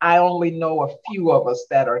 I only know a few of us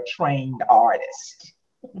that are trained artists,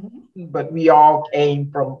 but we all came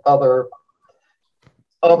from other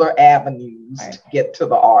avenues to get to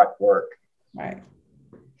the artwork. Right.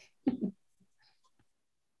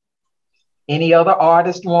 Any other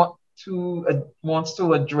artist wants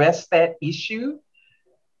to address that issue?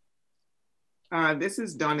 This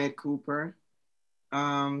is Donette Cooper.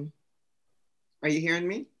 Are you hearing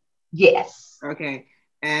me? Yes. Okay.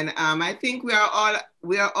 And I think we are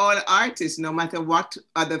all artists, no matter what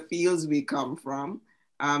other fields we come from.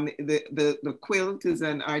 The quilt is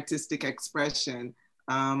an artistic expression.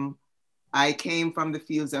 I came from the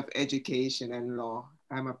fields of education and law.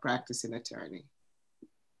 I'm a practicing attorney.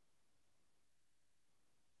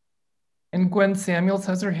 And Gwen Samuels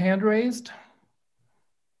has her hand raised.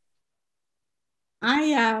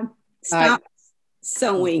 I stopped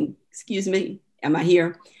sewing. Excuse me. Am I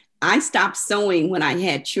here? I stopped sewing when I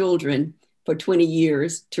had children for 20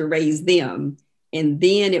 years to raise them. And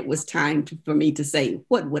then it was time for me to say,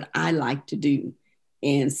 what would I like to do?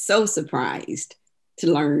 And so surprised to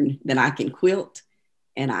learn that I can quilt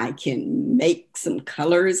and I can make some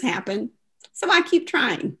colors happen. So I keep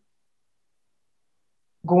trying.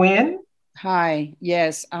 Gwen? Hi,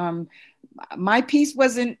 yes. My piece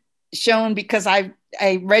wasn't shown because I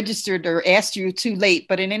registered or asked you too late,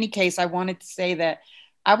 but in any case, I wanted to say that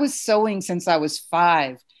I was sewing since I was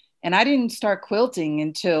 5, and I didn't start quilting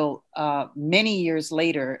until many years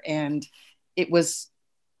later. And it was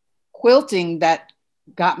quilting that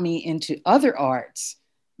got me into other arts,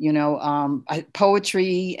 you know,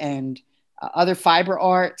 poetry and other fiber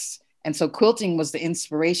arts. And so quilting was the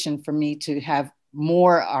inspiration for me to have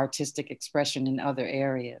more artistic expression in other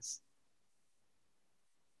areas.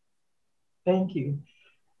 Thank you.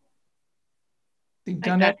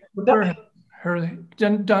 Donette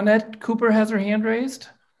Cooper has her hand raised.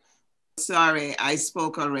 Sorry, I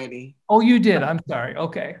spoke already. Oh, you did. I'm sorry.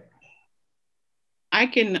 Okay. I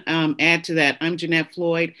can add to that. I'm Jeanette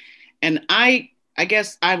Floyd, and I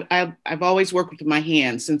guess I've always worked with my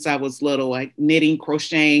hands since I was little, like knitting,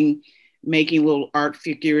 crocheting, making little art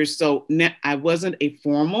figures. So I wasn't a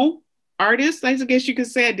formal artist, I guess you could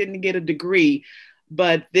say. I didn't get a degree,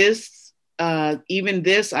 but this, even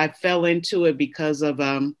this, I fell into it because of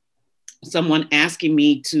someone asking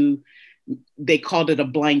me to, they called it a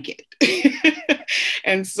blanket.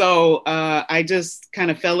 And so I just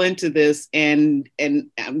kind of fell into this, and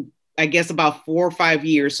I guess about 4 or 5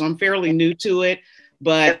 years. So I'm fairly new to it,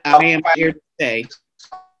 but I am here to stay.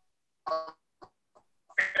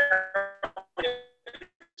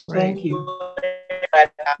 Thank you.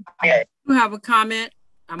 You have a comment?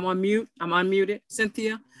 I'm on mute. I'm unmuted.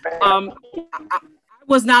 Cynthia. I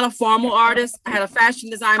was not a formal artist. I had a fashion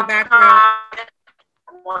design background,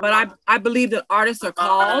 but I believe that artists are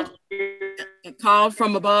called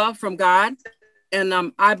from above, from God. And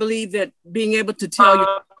I believe that being able to tell you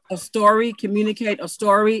a story, communicate a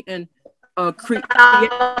story, and create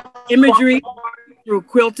imagery through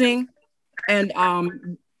quilting, and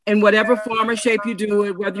in whatever form or shape you do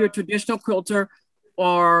it, whether you're a traditional quilter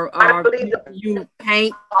or you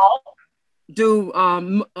paint, do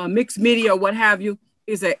mixed media or what have you,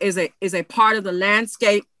 is a part of the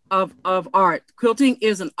landscape of art. Quilting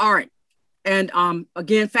is an art. And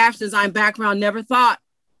again, fashion design background, never thought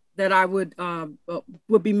that I would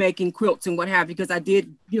be making quilts and what have you, because I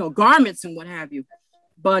did, you know, garments and what have you.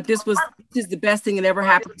 But this is the best thing that ever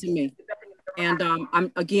happened to me. And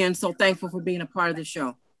I'm again so thankful for being a part of the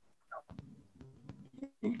show.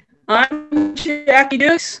 I'm Jackie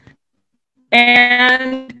Dukes,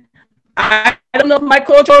 and I don't know if my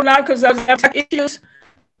culture or not because I have issues,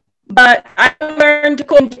 but I learned to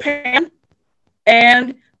cook in Japan,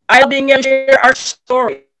 and I love being able to share our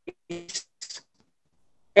stories.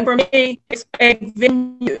 And for me, it's a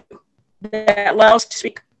venue that allows us to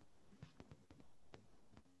speak.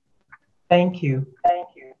 Thank you. Thank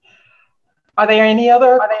you. Are there any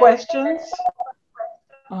other questions?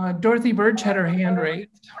 Dorothy Burge had her hand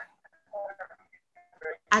raised.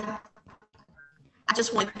 I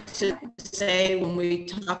just wanted to say, when we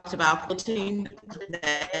talked about quilting,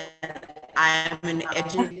 that I am an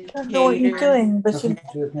educator. I don't know what you're doing, but you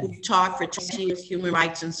taught for 20 years human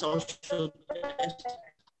rights and social justice,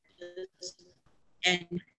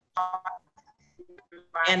 and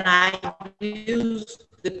I use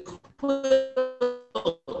the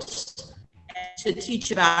quilts to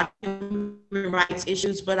teach about human rights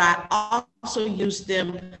issues, but I also used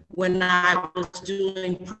them when I was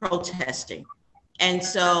doing protesting. And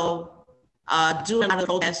so doing a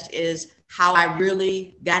protest is how I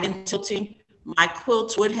really got into quilting. My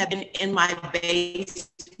quilts would have been in my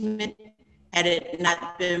basement had it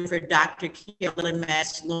not been for Dr. Carolyn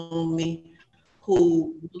Mazloomi,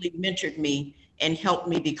 who really mentored me and helped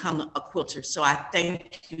me become a quilter. So I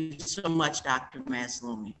thank you so much, Dr.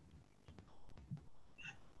 Mazloomi.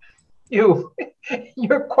 You're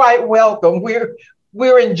quite welcome.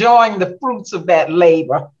 We're enjoying the fruits of that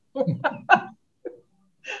labor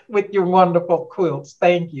with your wonderful quilts.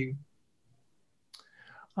 Thank you.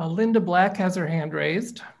 Linda Black has her hand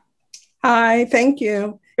raised. Hi, thank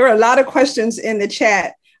you. There are a lot of questions in the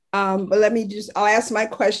chat, but I'll ask my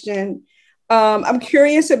question. I'm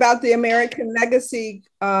curious about the American Legacy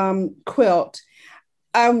quilt.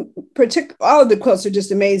 All of the quilts are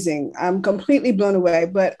just amazing. I'm completely blown away,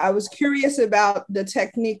 but I was curious about the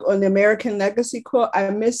technique on the American Legacy quilt. I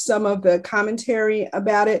missed some of the commentary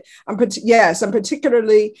about it. I'm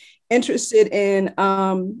particularly interested in,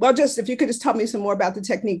 just if you could just tell me some more about the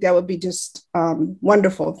technique, that would be just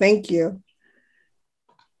wonderful. Thank you.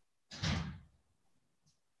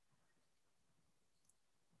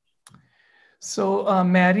 So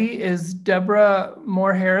Maddie, is Deborah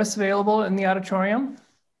Moore Harris available in the auditorium?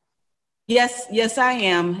 Yes, I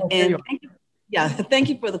am. And thank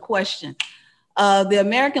you for the question. The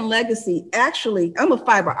American Legacy, actually, I'm a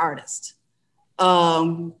fiber artist.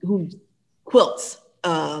 who quilts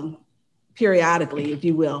periodically, if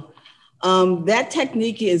you will. That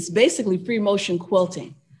technique is basically free motion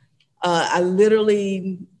quilting. I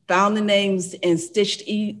literally found the names and stitched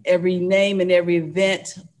every name and every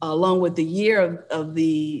event along with the year of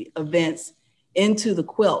the events into the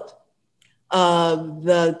quilt.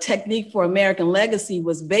 The technique for American Legacy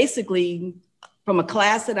was basically from a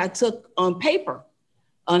class that I took on paper,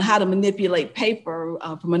 on how to manipulate paper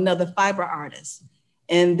from another fiber artist.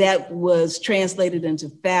 And that was translated into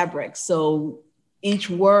fabric. So each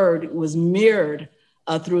word was mirrored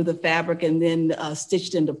through the fabric and then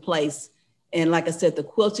stitched into place. And like I said, the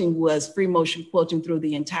quilting was free motion quilting through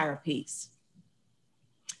the entire piece.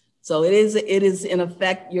 So it is in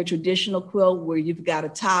effect your traditional quilt where you've got a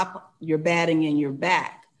top, your batting, and your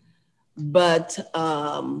back. But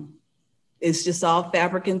it's just all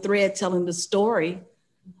fabric and thread telling the story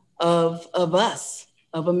of us,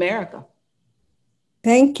 of America.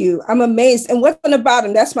 Thank you. I'm amazed. And what's on the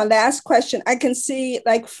bottom? That's my last question. I can see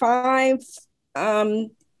like 5, but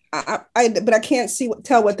I can't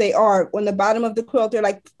tell what they are. On the bottom of the quilt, they're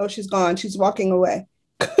like, oh, she's gone. She's walking away.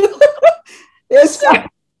 There's 5.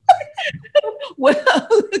 Well,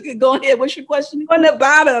 go ahead. What's your question? On the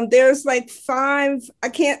bottom, there's like 5. I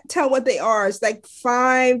can't tell what they are. It's like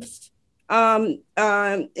 5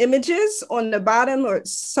 images on the bottom or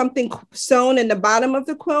something sewn in the bottom of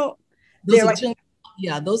the quilt.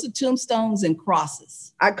 Those are tombstones and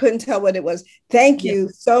crosses. I couldn't tell what it was. Thank you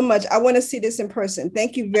so much. I want to see this in person.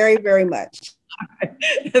 Thank you very, very much.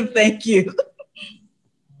 Thank you.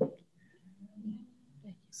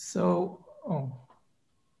 So,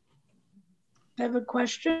 I have a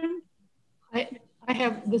question.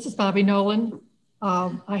 This is Bobby Nolan.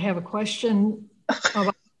 I have a question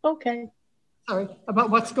about, about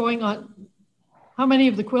what's going on. How many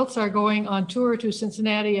of the quilts are going on tour to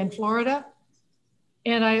Cincinnati and Florida?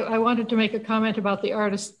 And I wanted to make a comment about the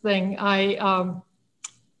artist thing. I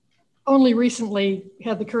only recently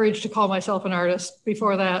had the courage to call myself an artist.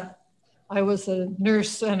 Before that, I was a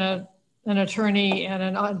nurse and an attorney and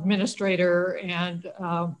an administrator and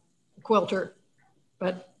a quilter.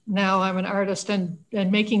 But now I'm an artist, and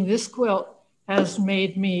making this quilt has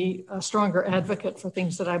made me a stronger advocate for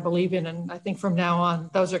things that I believe in. And I think from now on,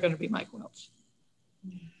 those are going to be my quilts.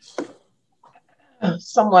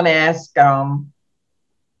 Someone asked,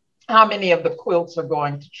 how many of the quilts are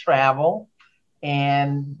going to travel?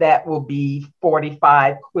 And that will be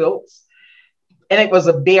 45 quilts. And it was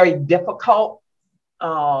a very difficult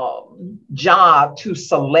job to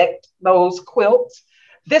select those quilts.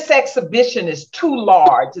 This exhibition is too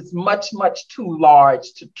large. It's much, much too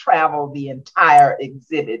large to travel the entire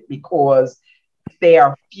exhibit because there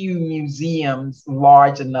are few museums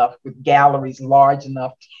large enough with galleries large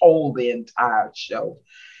enough to hold the entire show.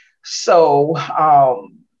 So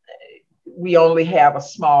we only have a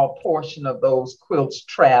small portion of those quilts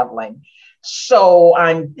traveling. So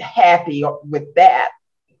I'm happy with that.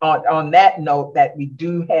 On that note, that we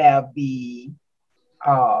do have the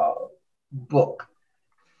book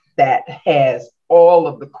that has all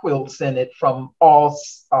of the quilts in it from all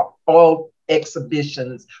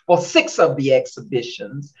exhibitions, well, 6 of the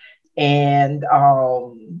exhibitions. And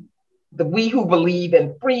the We Who Believe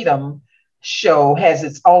in Freedom show has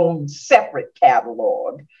its own separate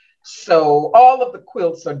catalog. So all of the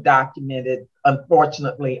quilts are documented.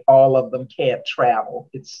 Unfortunately, all of them can't travel.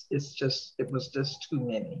 It was just too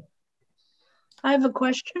many. I have a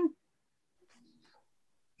question.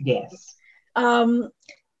 Yes.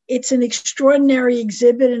 It's an extraordinary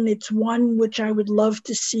exhibit, and it's one which I would love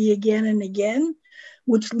to see again and again,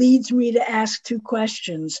 which leads me to ask 2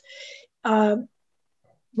 questions.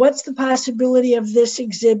 What's the possibility of this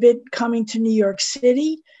exhibit coming to New York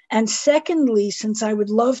City? And secondly, since I would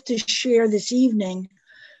love to share this evening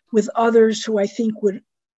with others who I think would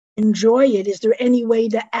enjoy it, is there any way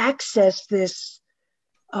to access this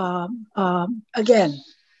again?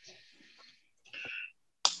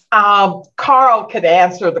 Karl could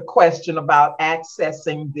answer the question about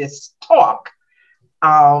accessing this talk.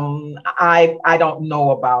 I don't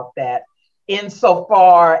know about that.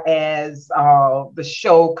 Insofar as the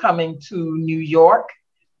show coming to New York,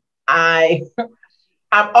 I'm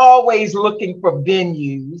always looking for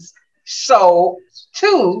venues. So,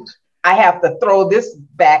 2, I have to throw this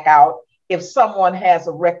back out. If someone has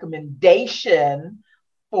a recommendation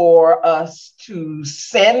for us to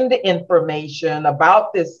send information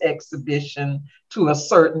about this exhibition to a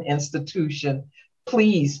certain institution,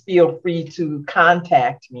 please feel free to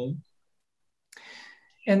contact me.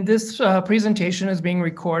 And this presentation is being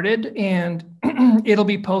recorded, and it'll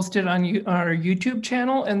be posted on our YouTube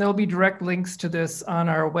channel, and there'll be direct links to this on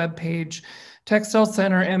our webpage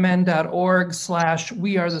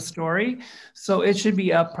textilecenter.mn.org/wearethestory. So it should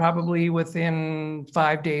be up probably within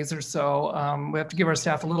 5 days or so. We have to give our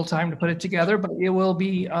staff a little time to put it together, but it will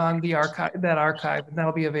be on the archive, and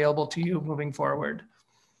that'll be available to you moving forward.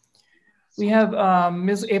 We have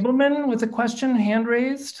Ms. Abelman with a question, hand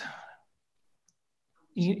raised.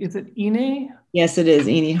 Is it Ine? Yes, it is.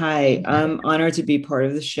 Ine, hi. I'm honored to be part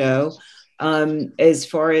of the show. As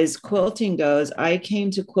far as quilting goes, I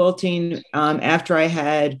came to quilting after I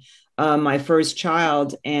had my first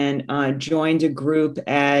child and joined a group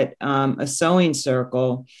at a sewing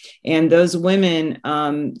circle. And those women,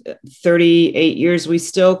 38 years, we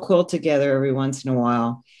still quilt together every once in a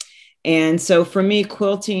while. And so for me,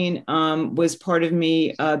 quilting was part of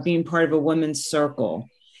me being part of a women's circle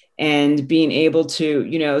and being able to,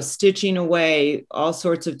 you know, stitching away, all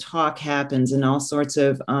sorts of talk happens and all sorts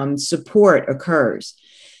of support occurs.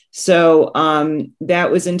 So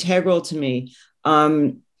that was integral to me.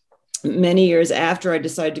 Many years after, I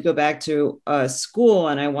decided to go back to school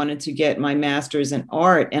and I wanted to get my master's in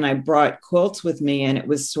art, and I brought quilts with me, and it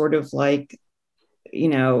was sort of like, you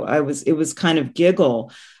know, it was kind of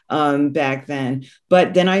giggle back then.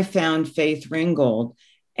 But then I found Faith Ringgold,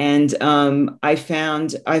 and I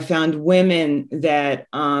found women that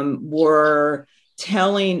were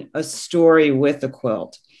telling a story with a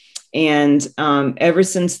quilt. And ever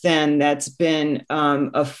since then, that's been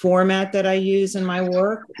a format that I use in my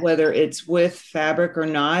work, whether it's with fabric or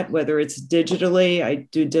not, whether it's digitally, I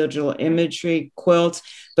do digital imagery quilts,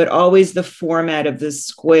 but always the format of the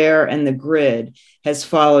square and the grid has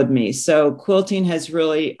followed me. So quilting has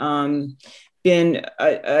really been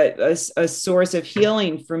a source of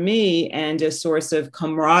healing for me and a source of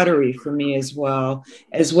camaraderie for me as well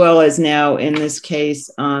as now in this case,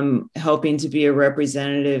 helping to be a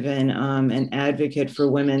representative and an advocate for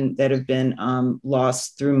women that have been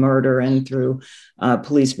lost through murder and through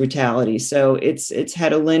police brutality. So it's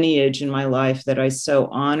had a lineage in my life that I so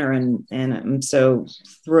honor, and I'm so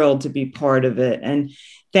thrilled to be part of it. And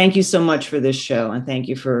thank you so much for this show, and thank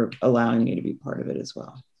you for allowing me to be part of it as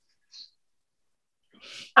well.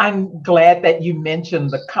 I'm glad that you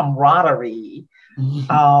mentioned the camaraderie,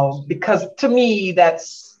 because to me,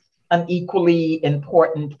 that's an equally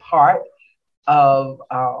important part of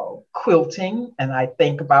quilting. And I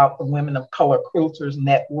think about the Women of Color Quilters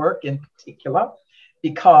Network in particular,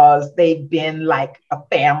 because they've been like a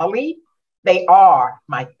family. They are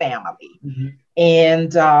my family. Mm-hmm.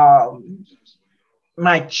 And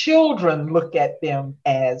my children look at them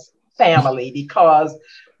as family because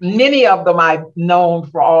many of them I've known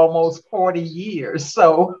for almost 40 years.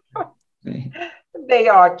 So they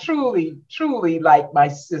are truly, truly like my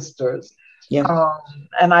sisters. Yeah.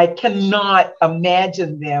 And I cannot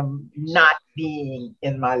imagine them not being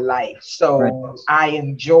in my life. So I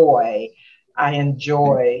enjoy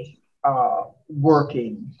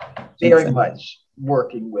working, very much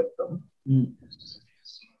working with them. Mm.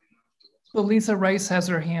 Well, Lisa Rice has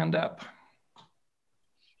her hand up.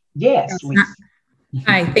 Yes, Lisa.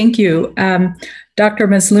 Hi, thank you. Dr.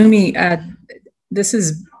 Mazloomi, this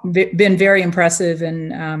has been very impressive,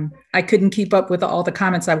 and I couldn't keep up with all the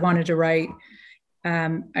comments I wanted to write.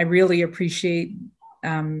 I really appreciate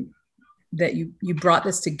that you brought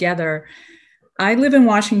this together. I live in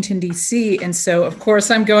Washington, D.C., and so of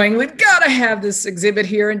course I'm going, we've got to have this exhibit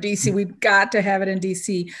here in D.C. We've got to have it in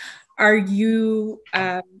D.C. Are you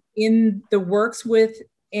in the works with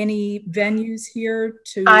any venues here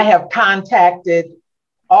to? I have contacted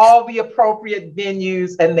all the appropriate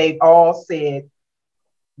venues and they've all said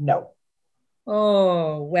no.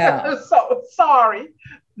 Oh, wow. So sorry.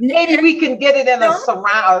 Maybe we can get it in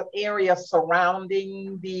a area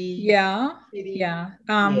surrounding the city. Yeah.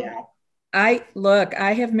 I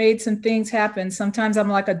have made some things happen. Sometimes I'm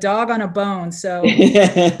like a dog on a bone. So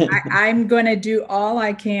I'm going to do all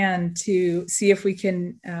I can to see if we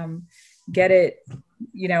can get it,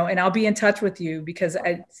 you know, and I'll be in touch with you because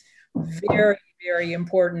it's very, very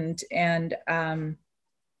important. And,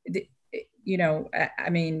 you know, I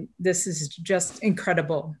mean, this is just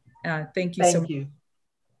incredible. Thank you so much.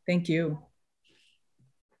 Thank you.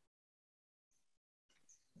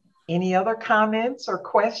 Any other comments or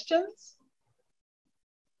questions?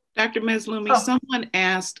 Dr. Mazloomi, someone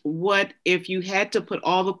asked, what if you had to put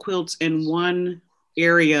all the quilts in one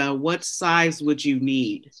area, what size would you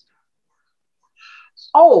need?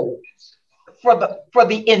 Oh, for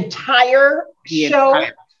the entire show?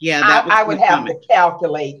 Yeah, I would have to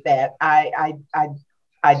calculate that. I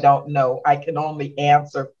don't know. I can only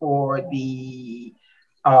answer for the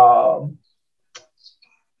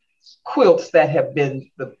quilts that have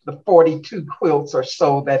been, the 42 quilts or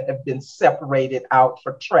so that have been separated out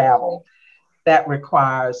for travel. that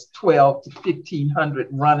requires 12 to 1,500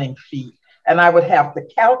 running feet. And I would have to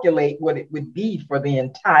calculate what it would be for the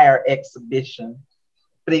entire exhibition,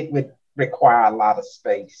 but it would require a lot of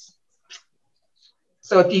space.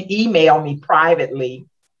 So if you email me privately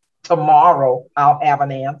tomorrow, I'll have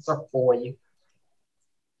an answer for you.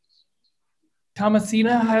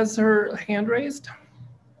 Thomasina has her hand raised.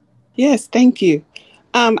 Yes, thank you.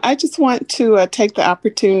 I just want to take the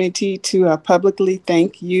opportunity to publicly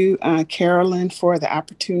thank you, Carolyn, for the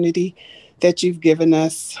opportunity that you've given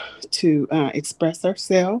us to express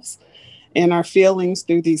ourselves and our feelings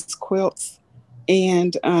through these quilts.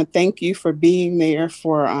 And thank you for being there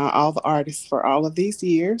for all the artists for all of these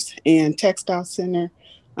years. And Textile Center,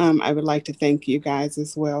 I would like to thank you guys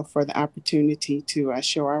as well for the opportunity to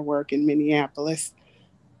show our work in Minneapolis.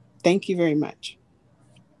 Thank you very much.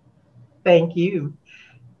 Thank you.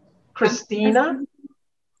 Christina?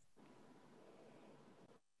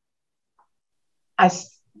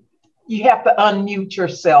 You have to unmute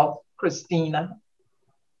yourself, Christina.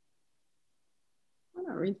 I'm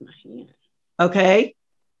gonna raise my hand. Okay.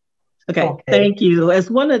 Thank you. As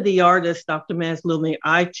one of the artists, Dr. Mazloomi,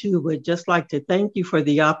 I too would just like to thank you for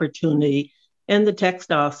the opportunity and the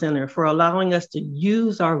Textile Center for allowing us to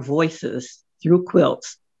use our voices through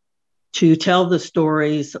quilts to tell the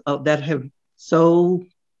stories that have so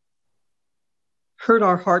hurt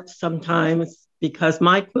our hearts sometimes, because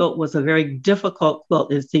my quilt was a very difficult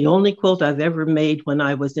quilt. It's the only quilt I've ever made when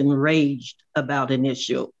I was enraged about an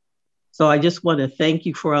issue. So I just want to thank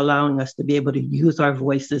you for allowing us to be able to use our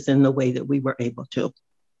voices in the way that we were able to.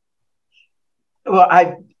 Well,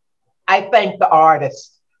 I thank the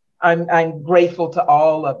artists. I'm grateful to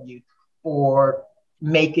all of you for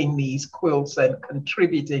making these quilts and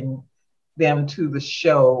contributing them to the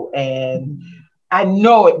show. And I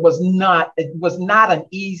know it was not an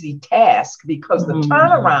easy task, because the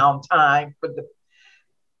turnaround time for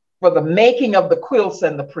the making of the quilts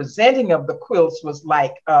and the presenting of the quilts was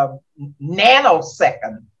like a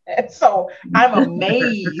nanosecond. And so I'm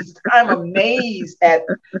amazed. I'm amazed at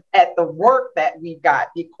the work that we got,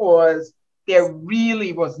 because there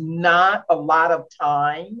really was not a lot of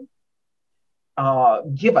time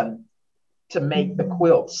given to make the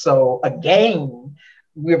quilts. So again,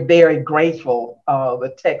 we're very grateful,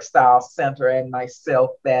 the Textile Center and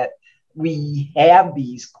myself, that we have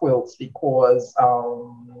these quilts, because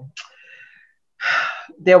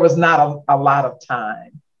there was not a lot of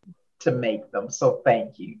time to make them. So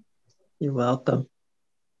thank you. You're welcome.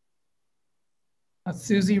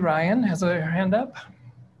 Susie Ryan has her hand up.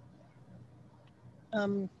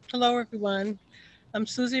 Hello, everyone. I'm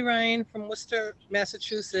Susie Ryan from Worcester,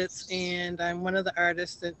 Massachusetts, and I'm one of the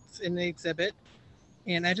artists that's in the exhibit.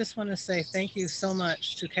 And I just want to say thank you so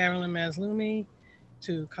much to Carolyn Mazloomi,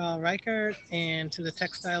 to Karl Reichert, and to the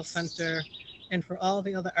Textile Center, and for all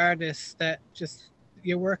the other artists that just,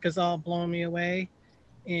 your work has all blown me away.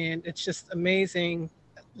 And it's just amazing,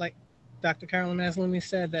 like Dr. Carolyn Mazloomi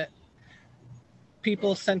said, that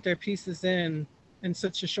people sent their pieces in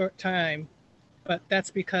such a short time, but that's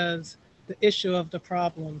because the issue of the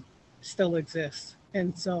problem still exists.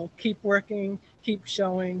 And so keep working, keep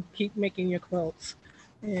showing, keep making your quilts.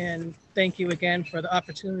 And thank you again for the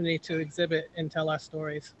opportunity to exhibit and tell our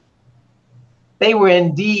stories. They were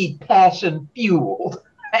indeed passion fueled.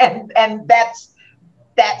 And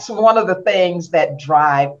that's one of the things that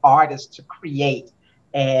drive artists to create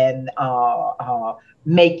and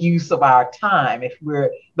make use of our time.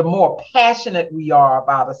 The more passionate we are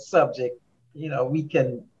about a subject, we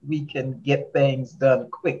can get things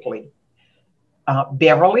done quickly.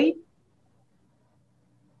 Beverly?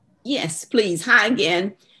 Yes, please. Hi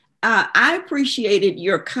again. I appreciated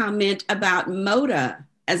your comment about Maude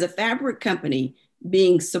as a fabric company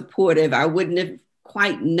being supportive. I wouldn't have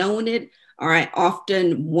quite known it, or I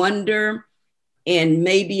often wonder, and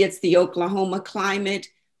maybe it's the Oklahoma climate,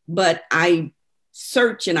 but I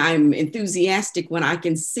search and I'm enthusiastic when I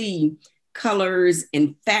can see colors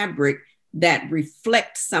and fabric that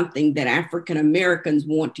reflect something that African Americans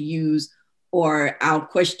want to use, or I'll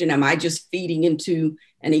question, am I just feeding into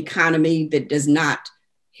an economy that does not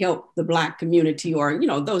help the Black community, or,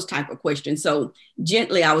 those type of questions. So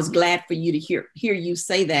gently, I was glad for you to hear you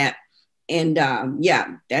say that. And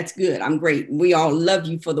yeah, that's good. I'm great. We all love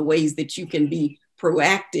you for the ways that you can be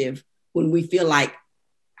proactive when we feel like,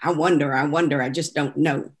 I wonder, I just don't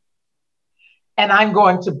know. And I'm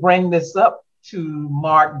going to bring this up to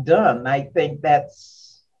Mark Dunn. I think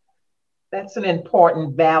that's an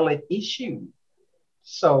important, valid issue.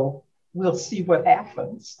 So we'll see what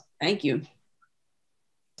happens. Thank you.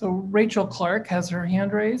 So Rachel Clark has her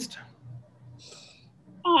hand raised.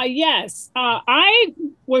 Yes, I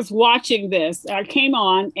was watching this. I came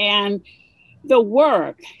on, and the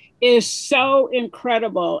work is so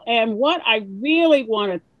incredible. And what I really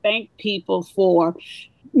want to thank people for,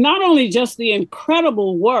 not only just the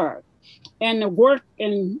incredible work and the work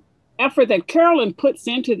and effort that Carolyn puts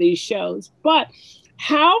into these shows, but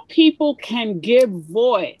how people can give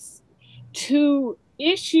voice to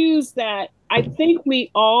issues that I think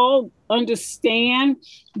we all understand,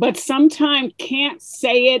 but sometimes can't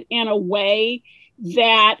say it in a way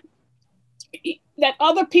that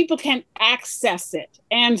other people can access it.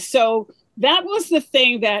 And so that was the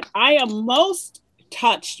thing that I am most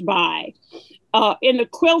touched by in the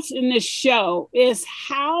quilts in this show, is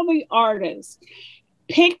how the artists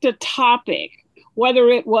picked a topic, whether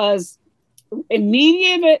it was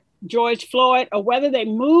immediate George Floyd or whether they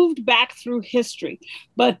moved back through history,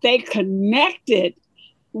 but they connected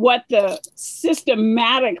what the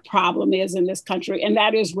systematic problem is in this country, and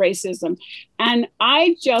that is racism. And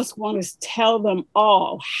I just want to tell them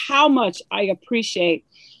all how much I appreciate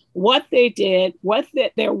what they did,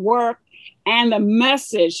 their work, and the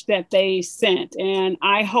message that they sent. And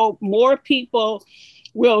I hope more people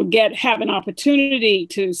will have an opportunity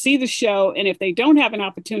to see the show. And if they don't have an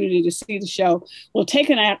opportunity to see the show, we'll take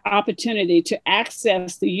an opportunity to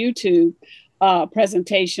access the YouTube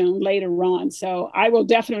presentation later on. So I will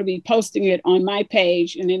definitely be posting it on my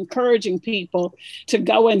page and encouraging people to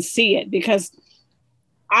go and see it, because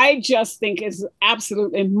I just think it's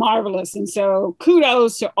absolutely marvelous. And so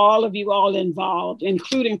kudos to all of you all involved,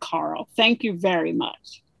 including Karl. Thank you very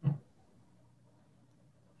much.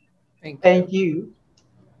 Thank you.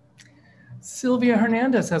 Sylvia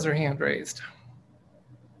Hernández has her hand raised.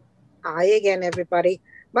 Hi again, everybody.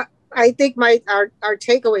 But I think our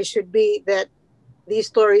takeaway should be that these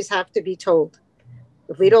stories have to be told.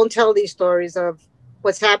 If we don't tell these stories of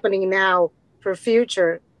what's happening now for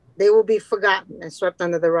future, they will be forgotten and swept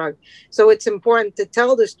under the rug. So it's important to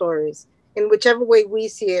tell the stories in whichever way we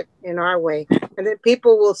see it in our way. And then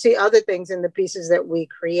people will see other things in the pieces that we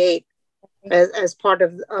create as part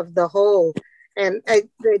of the whole. And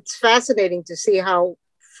it's fascinating to see how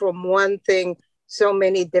from one thing, so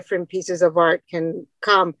many different pieces of art can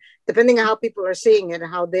come, depending on how people are seeing it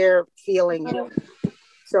and how they're feeling it.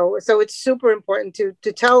 So it's super important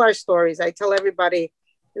to tell our stories. I tell everybody,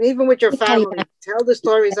 even with your family, tell the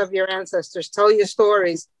stories of your ancestors, tell your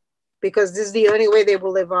stories, because this is the only way they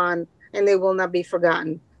will live on and they will not be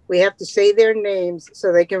forgotten. We have to say their names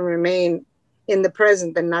so they can remain in the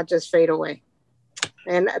present and not just fade away.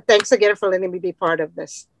 And thanks again for letting me be part of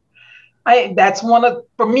this. That's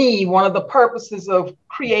for me, one of the purposes of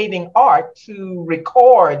creating art, to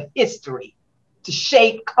record history, to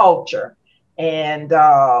shape culture. And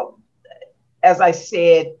as I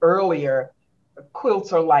said earlier,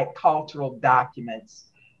 quilts are like cultural documents.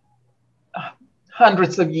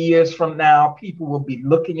 Hundreds of years from now, people will be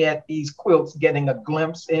looking at these quilts, getting a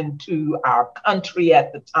glimpse into our country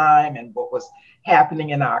at the time and what was happening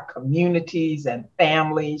in our communities and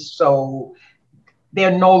families. So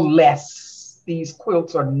they're no less, these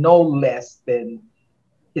quilts are no less than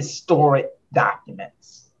historic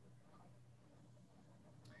documents.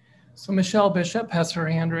 So Michelle Bishop has her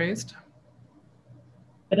hand raised.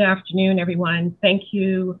 Good afternoon, everyone. Thank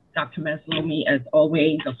you, Dr. Mazloomi, as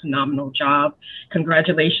always, a phenomenal job.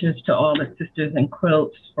 Congratulations to all the sisters in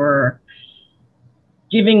quilts for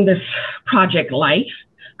giving this project life.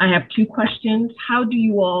 I have two questions. How do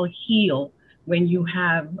you all heal when you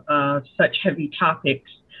have such heavy topics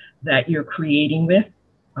that you're creating with?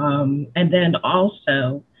 And then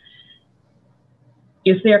also,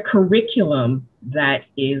 is there curriculum that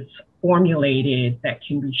is formulated that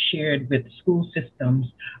can be shared with school systems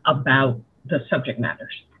about the subject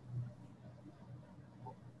matters?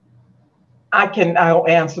 I'll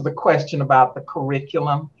answer the question about the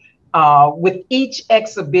curriculum. With each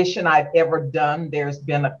exhibition I've ever done, there's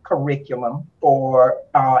been a curriculum for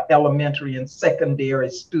elementary and secondary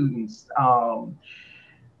students.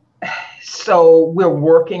 So we're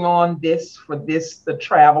working on this for the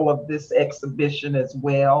travel of this exhibition as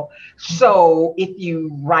well. So if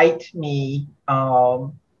you write me,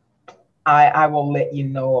 I will let you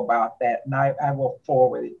know about that, and I will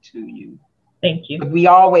forward it to you. Thank you. But we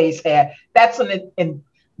always have, that's a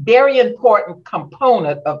very important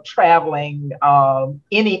component of traveling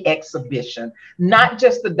any exhibition, not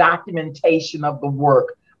just the documentation of the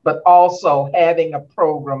work, but also having a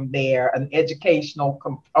program there, an educational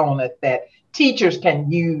component that teachers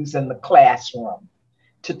can use in the classroom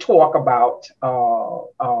to talk about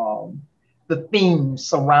the themes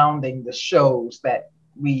surrounding the shows that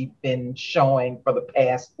we've been showing for the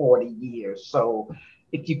past 40 years. So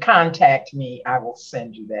if you contact me, I will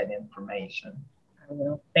send you that information. I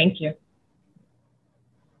will. Thank you.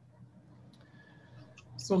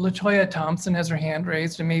 So LaToya Thompson has her hand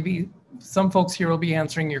raised, and maybe some folks here will be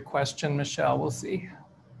answering your question, Michelle. We'll see.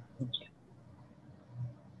 Thank you.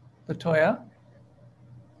 LaToya?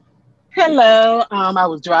 Hello, I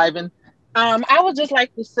was driving. I would just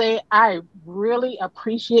like to say I really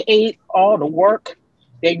appreciate all the work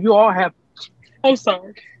that you all have, I'm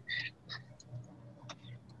sorry,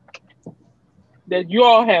 that you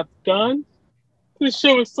all have done. This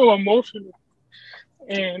show is so emotional.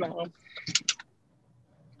 And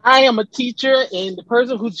I am a teacher, and the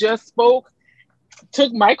person who just spoke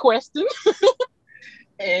took my question.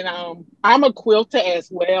 And I'm a quilter as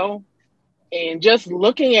well. And just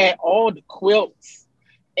looking at all the quilts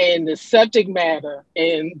and the subject matter,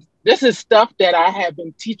 and this is stuff that I have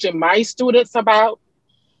been teaching my students about.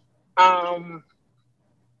 I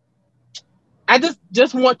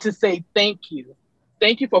just want to say thank you.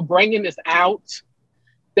 Thank you for bringing this out.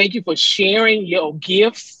 Thank you for sharing your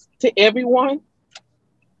gifts to everyone.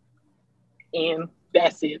 And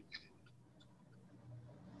that's it.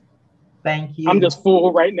 Thank you. I'm just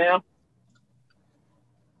full right now.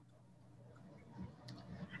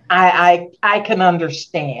 I can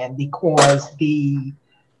understand, because the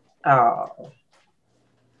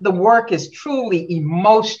work is truly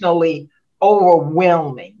emotionally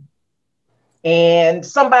overwhelming. And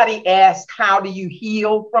somebody asked, how do you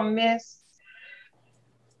heal from this?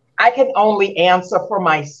 I can only answer for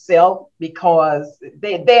myself, because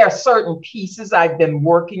there are certain pieces I've been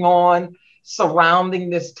working on surrounding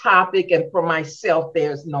this topic, and for myself,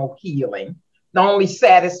 there's no healing. The only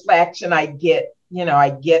satisfaction I get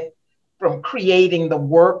from creating the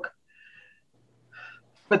work.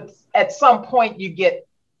 But at some point you get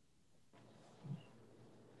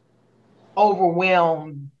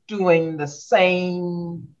overwhelmed doing the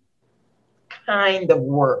same kind of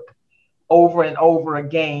work over and over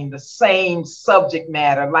again, the same subject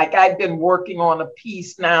matter. Like, I've been working on a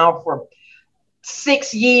piece now for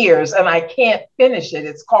 6 years and I can't finish it.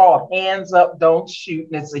 It's called Hands Up, Don't Shoot.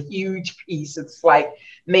 And it's a huge piece. It's like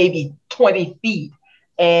maybe 20 feet.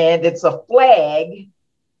 And it's a flag.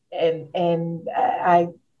 And I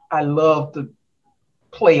love to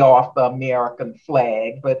play off the American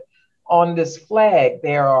flag. But on this flag,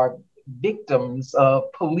 there are victims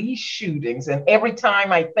of police shootings. And every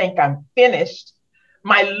time I think I'm finished,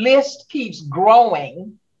 my list keeps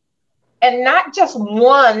growing. And not just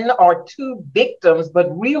 1 or 2 victims,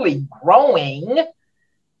 but really growing.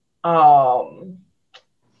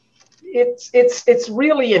 It's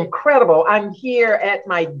really incredible. I'm here at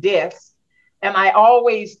my desk, and I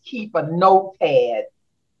always keep a notepad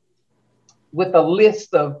with a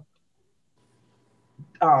list of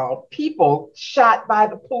people shot by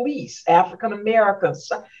the police, African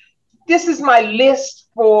Americans. This is my list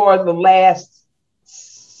for the last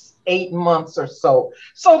 8 months or so.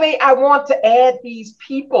 So I want to add these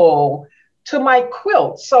people to my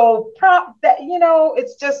quilt. So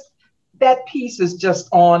it's just, that piece is just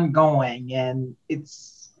ongoing, and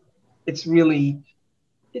it's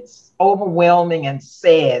overwhelming and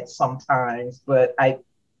sad sometimes, but I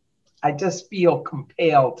just feel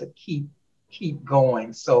compelled to keep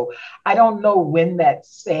going. So I don't know when that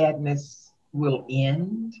sadness will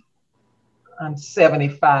end. I'm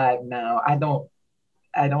 75 now. I don't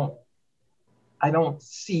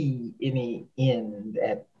see any end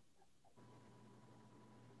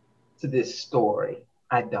to this story.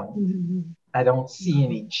 I don't. Mm-hmm. I don't see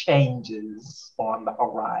any changes on the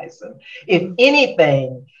horizon. If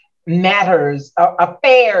anything,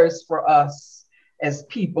 affairs for us as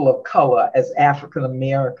people of color, as African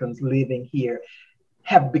Americans living here,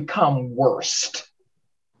 have become worse.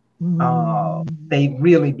 They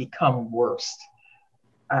really become worse.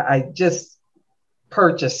 I just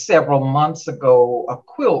purchased several months ago a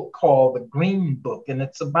quilt called the Green Book, and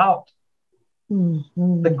it's about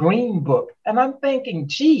the Green Book. And I'm thinking,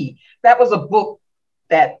 gee, that was a book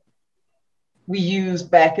that we used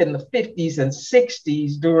back in the 50s and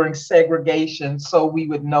 60s during segregation, so we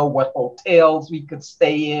would know what hotels we could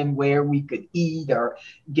stay in, where we could eat or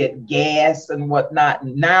get gas and whatnot.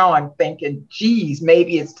 And now I'm thinking, geez,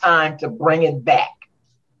 maybe it's time to bring it back,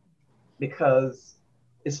 because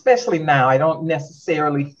especially now, I don't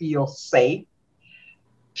necessarily feel safe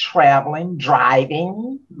traveling,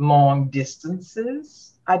 driving long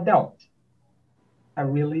distances. I don't. I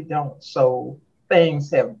really don't. So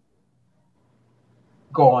things have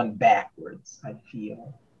gone backwards, I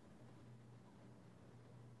feel.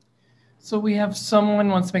 So we have someone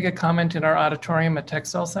wants to make a comment in our auditorium at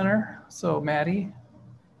Textile Center. So Maddie.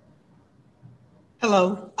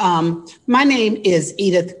 Hello, my name is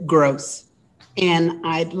Edith Gross, and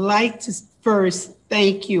I'd like to first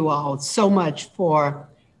thank you all so much for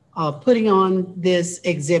putting on this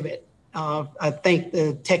exhibit. I thank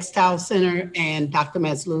the Textile Center and Dr.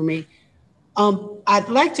 Mazloomi. I'd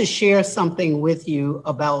like to share something with you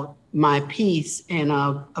about my piece and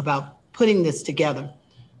about putting this together.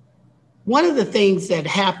 One of the things that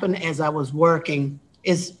happened as I was working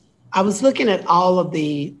is I was looking at all of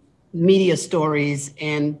the media stories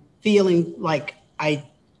and feeling like I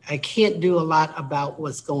can't do a lot about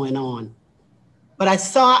what's going on. But I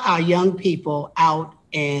saw our young people out,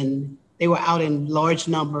 and they were out in large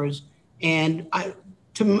numbers, and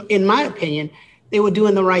in my opinion, they were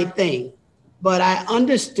doing the right thing. But I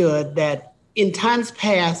understood that in times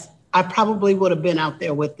past, I probably would have been out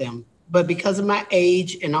there with them. But because of my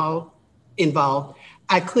age and all involved,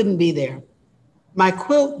 I couldn't be there. My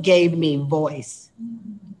quilt gave me voice.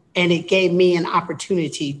 And it gave me an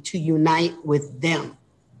opportunity to unite with them.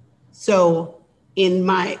 So in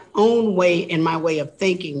my own way, in my way of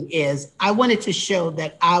thinking is I wanted to show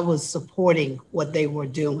that I was supporting what they were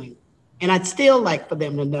doing. And I'd still like for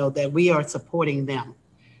them to know that we are supporting them.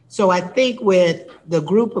 So I think with the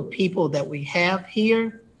group of people that we have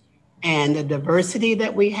here and the diversity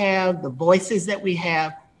that we have, the voices that we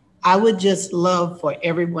have, I would just love for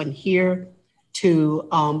everyone here to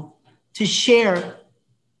share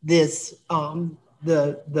this,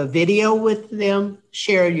 the video with them,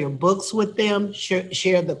 share your books with them,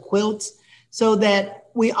 share the quilts, so that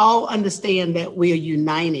we all understand that we are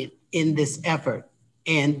united in this effort.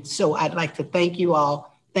 And so I'd like to thank you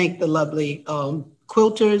all, thank the lovely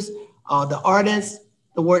quilters, the artists.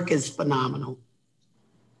 The work is phenomenal.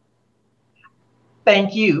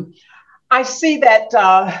 Thank you. I see that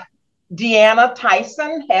Deanna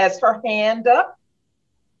Tyson has her hand up.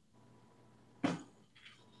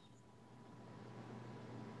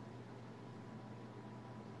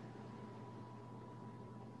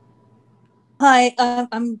 Hi,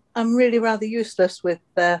 I'm really rather useless with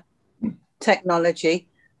technology,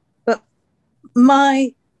 but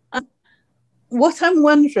what I'm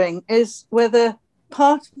wondering is whether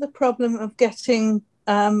part of the problem of getting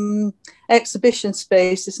exhibition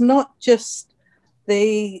space is not just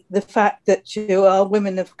the fact that you are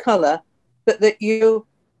women of color, but that you're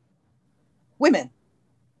women,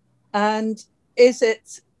 and is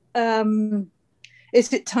it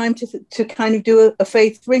time to kind of do a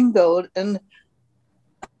Faith Ringgold and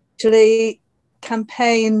actually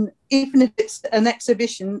campaign, even if it's an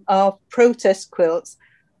exhibition of protest quilts,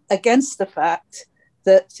 against the fact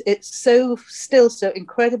that it's still so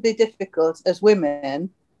incredibly difficult as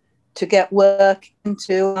women to get work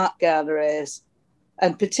into art galleries,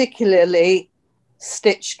 and particularly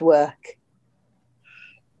stitched work.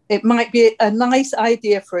 It might be a nice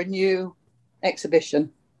idea for a new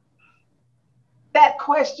exhibition. That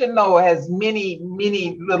question, though, has many,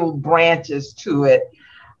 many little branches to it.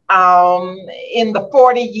 In the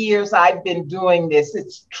 40 years I've been doing this,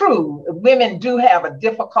 it's true, women do have a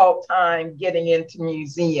difficult time getting into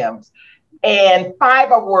museums. And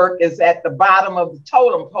fiber work is at the bottom of the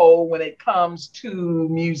totem pole when it comes to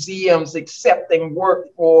museums accepting work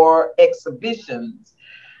for exhibitions.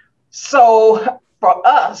 So for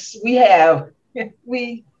us, we have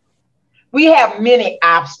many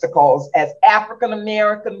obstacles as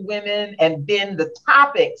African-American women, and then the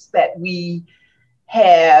topics that we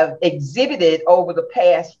have exhibited over the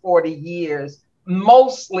past 40 years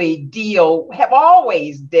mostly have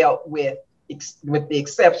always dealt with the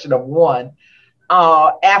exception of one,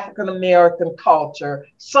 African-American culture,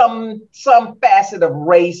 some facet of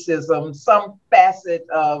racism, some facet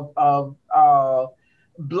of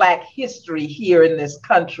Black history here in this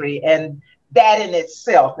country. And that in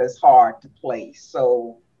itself is hard to place.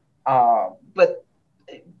 So, but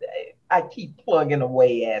I keep plugging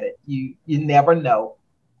away at it. You never know.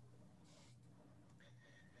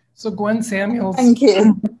 So Gwen Samuels. Thank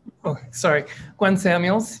you. Oh, sorry. Gwen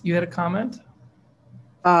Samuels, you had a comment?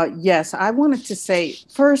 Yes, I wanted to say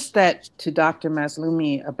first that to Dr.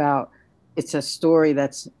 Mazloomi about it's a story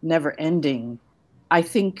that's never ending. I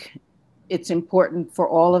think it's important for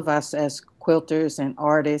all of us as quilters and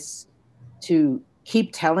artists to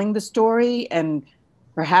keep telling the story, and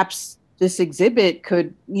perhaps this exhibit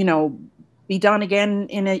could, be done again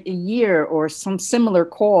in a year or some similar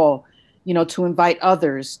call, to invite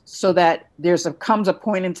others, so that comes a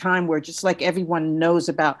point in time where just like everyone knows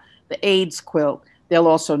about the AIDS quilt, they'll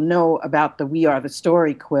also know about the We Are the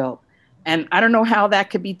Story quilt. And I don't know how that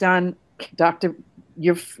could be done. Doctor,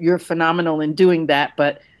 you're phenomenal in doing that,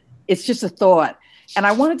 but it's just a thought. And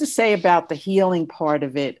I wanted to say about the healing part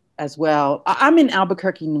of it. as well. I'm in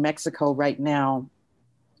Albuquerque, New Mexico right now,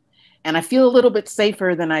 and I feel a little bit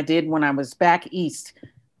safer than I did when I was back east.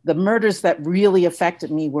 The murders that really affected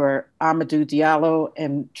me were Amadou Diallo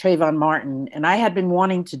and Trayvon Martin. And I had been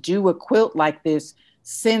wanting to do a quilt like this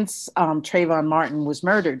since Trayvon Martin was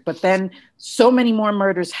murdered. But then so many more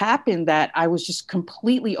murders happened that I was just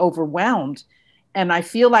completely overwhelmed. And I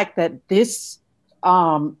feel like that this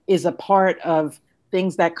is a part of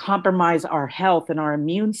things that compromise our health and our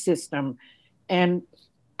immune system. And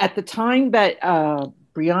at the time that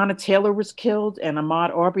Breonna Taylor was killed and Ahmaud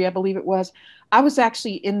Arbery, I believe it was, I was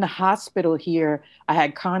actually in the hospital here. I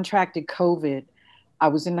had contracted COVID. I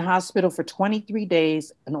was in the hospital for 23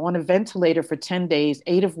 days and on a ventilator for 10 days,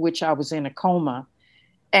 8 of which I was in a coma.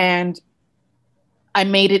 And I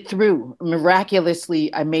made it through.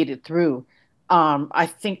 Miraculously, I made it through. I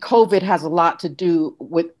think COVID has a lot to do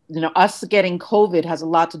with, us getting COVID has a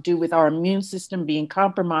lot to do with our immune system being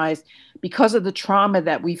compromised because of the trauma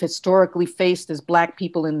that we've historically faced as Black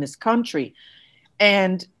people in this country.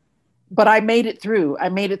 But I made it through. I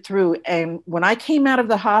made it through. And when I came out of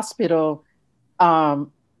the hospital, I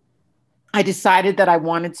decided that I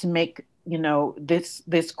wanted to make,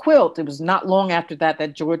 this quilt. It was not long after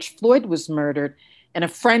that George Floyd was murdered. And a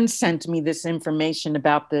friend sent me this information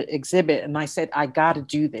about the exhibit. And I said, I got to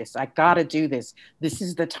do this. I got to do this. This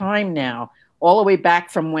is the time now. All the way back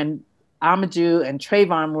from when Amadou and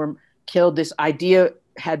Trayvon were killed, this idea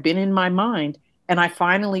had been in my mind. And I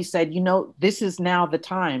finally said, this is now the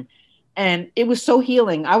time. And it was so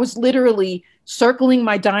healing. I was literally circling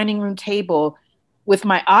my dining room table with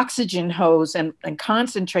my oxygen hose and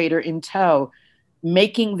concentrator in tow,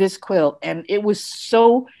 making this quilt. And it was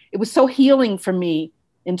so healing for me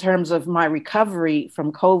in terms of my recovery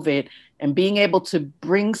from COVID and being able to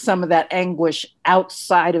bring some of that anguish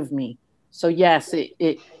outside of me. So yes,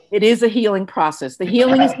 it is a healing process. The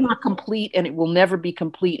healing is not complete and it will never be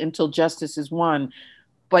complete until justice is won,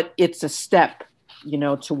 but it's a step,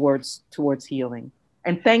 towards healing.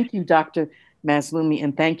 And thank you, Dr. Mazloomi,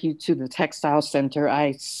 and thank you to the Textile Center.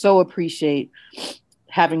 I so appreciate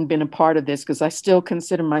having been a part of this because I still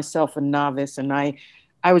consider myself a novice, and I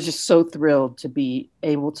was just so thrilled to be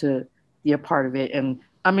able to be a part of it. And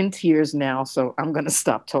I'm in tears now, so I'm going to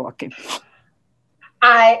stop talking.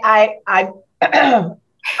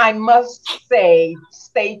 I must say,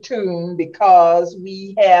 stay tuned because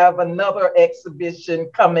we have another exhibition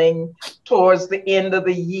coming towards the end of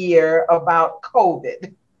the year about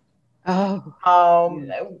COVID. Oh.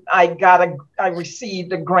 I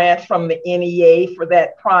received a grant from the NEA for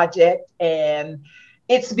that project, and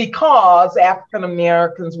it's because African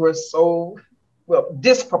Americans were so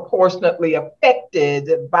disproportionately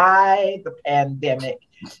affected by the pandemic.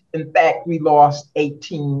 In fact, we lost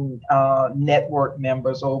 18 network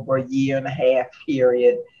members over a 1.5-year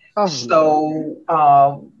period. Oh.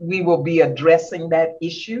 So we will be addressing that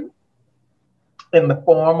issue in the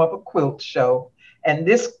form of a quilt show. And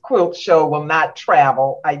this quilt show will not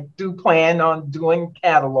travel. I do plan on doing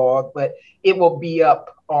catalog, but it will be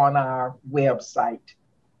up on our website.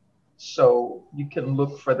 So you can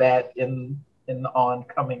look for that in the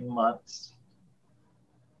oncoming months.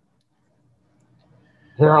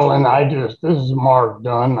 Carolyn, this is Mark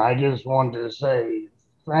Dunn. I just wanted to say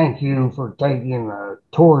thank you for taking the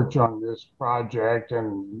torch on this project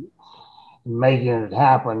and making it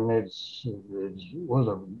happen. It was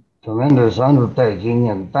a tremendous undertaking,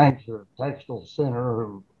 and thanks to the Textile Center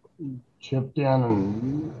who chipped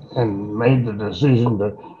in and made the decision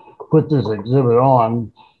to put this exhibit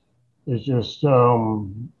on. It's just,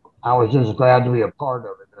 I was just glad to be a part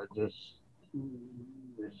of it.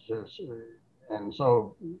 And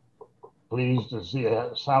so pleased to see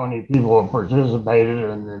how many people have participated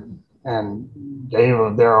and gave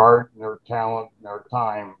of their art and their talent and their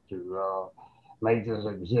time to make this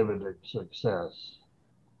exhibit a success.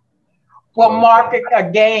 Well, Mark,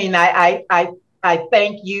 again, I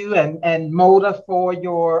thank you and Maude for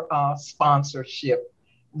your sponsorship.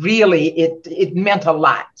 Really, it meant a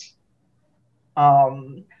lot.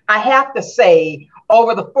 I have to say,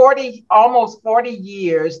 over the almost 40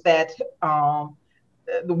 years that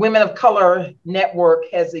the Women of Color Network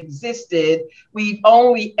has existed, we've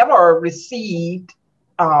only ever received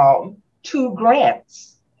 2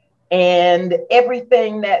 grants. And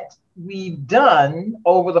everything that we've done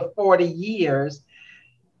over the 40 years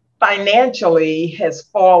financially has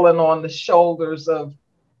fallen on the shoulders of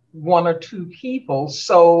 1 or 2 people.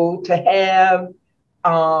 So to have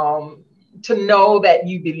to know that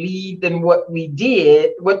you believed in what we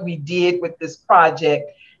did with this project,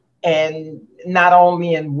 and not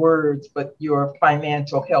only in words, but your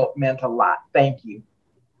financial help meant a lot. Thank you.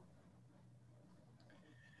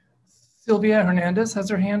 Sylvia Hernández has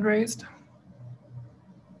her hand raised.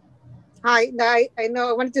 Hi, I know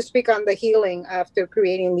I wanted to speak on the healing after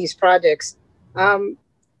creating these projects.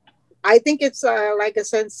 I think it's like a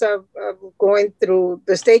sense of going through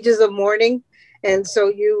the stages of mourning. And so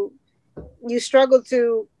you struggle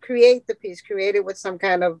to create the piece, create it with some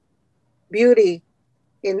kind of beauty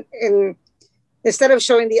in instead of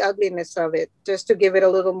showing the ugliness of it, just to give it a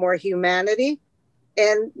little more humanity.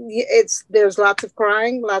 And there's lots of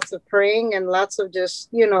crying, lots of praying, and lots of just,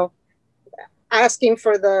 asking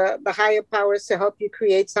for the higher powers to help you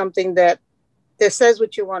create something that says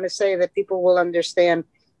what you want to say, that people will understand.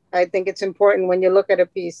 I think it's important when you look at a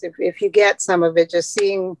piece, if you get some of it, just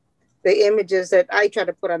seeing the images that I try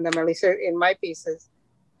to put on them, at least in my pieces,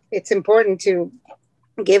 it's important to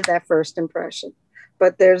give that first impression.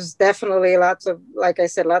 But there's definitely lots of, like I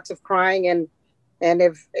said, lots of crying. And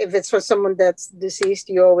if it's for someone that's deceased,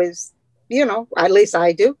 you always, at least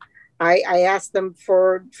I do, I ask them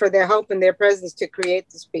for their help and their presence to create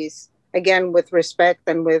this piece, again, with respect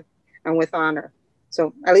and with honor.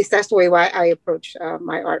 So at least that's the way I approach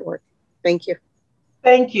my artwork. Thank you.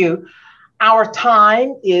 Thank you. Our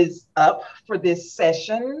time is up for this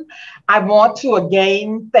session. I want to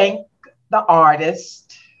again thank the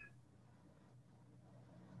artist.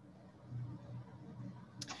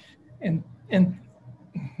 And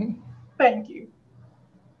thank you.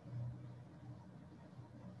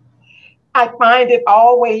 I find it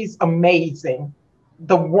always amazing,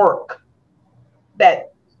 the work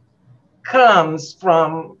that comes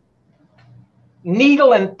from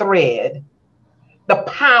needle and thread, the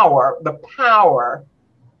power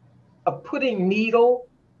of putting needle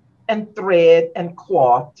and thread and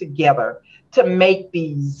cloth together to make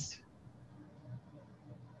these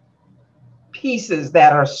pieces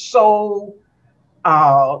that are so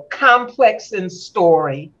complex in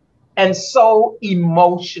story and so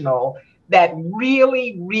emotional, that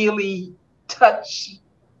really, really touch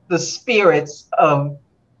the spirits of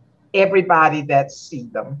everybody that see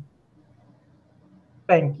them.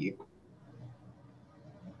 Thank you.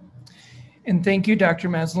 And thank you, Dr.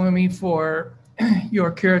 Mazloomi, for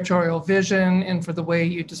your curatorial vision and for the way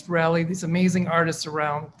you just rally these amazing artists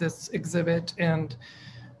around this exhibit. And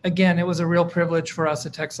again, it was a real privilege for us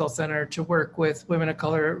at Textile Center to work with Women of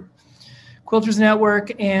Color Quilters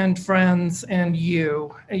Network and friends, and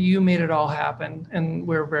you made it all happen, and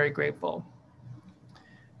we're very grateful.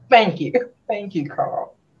 Thank you. Thank you,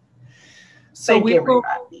 Karl. So we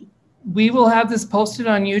will have this posted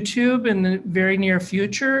on YouTube in the very near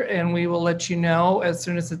future, and we will let you know as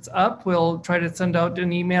soon as it's up. We'll try to send out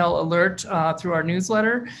an email alert through our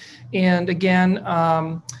newsletter. And again,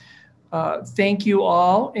 thank you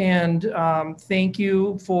all, and thank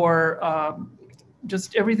you for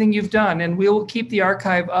just everything you've done. And we'll keep the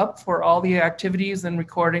archive up for all the activities and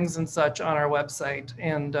recordings and such on our website.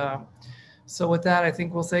 And so with that, I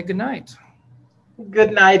think we'll say good night.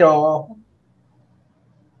 Good night, all.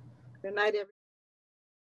 Good night, everyone.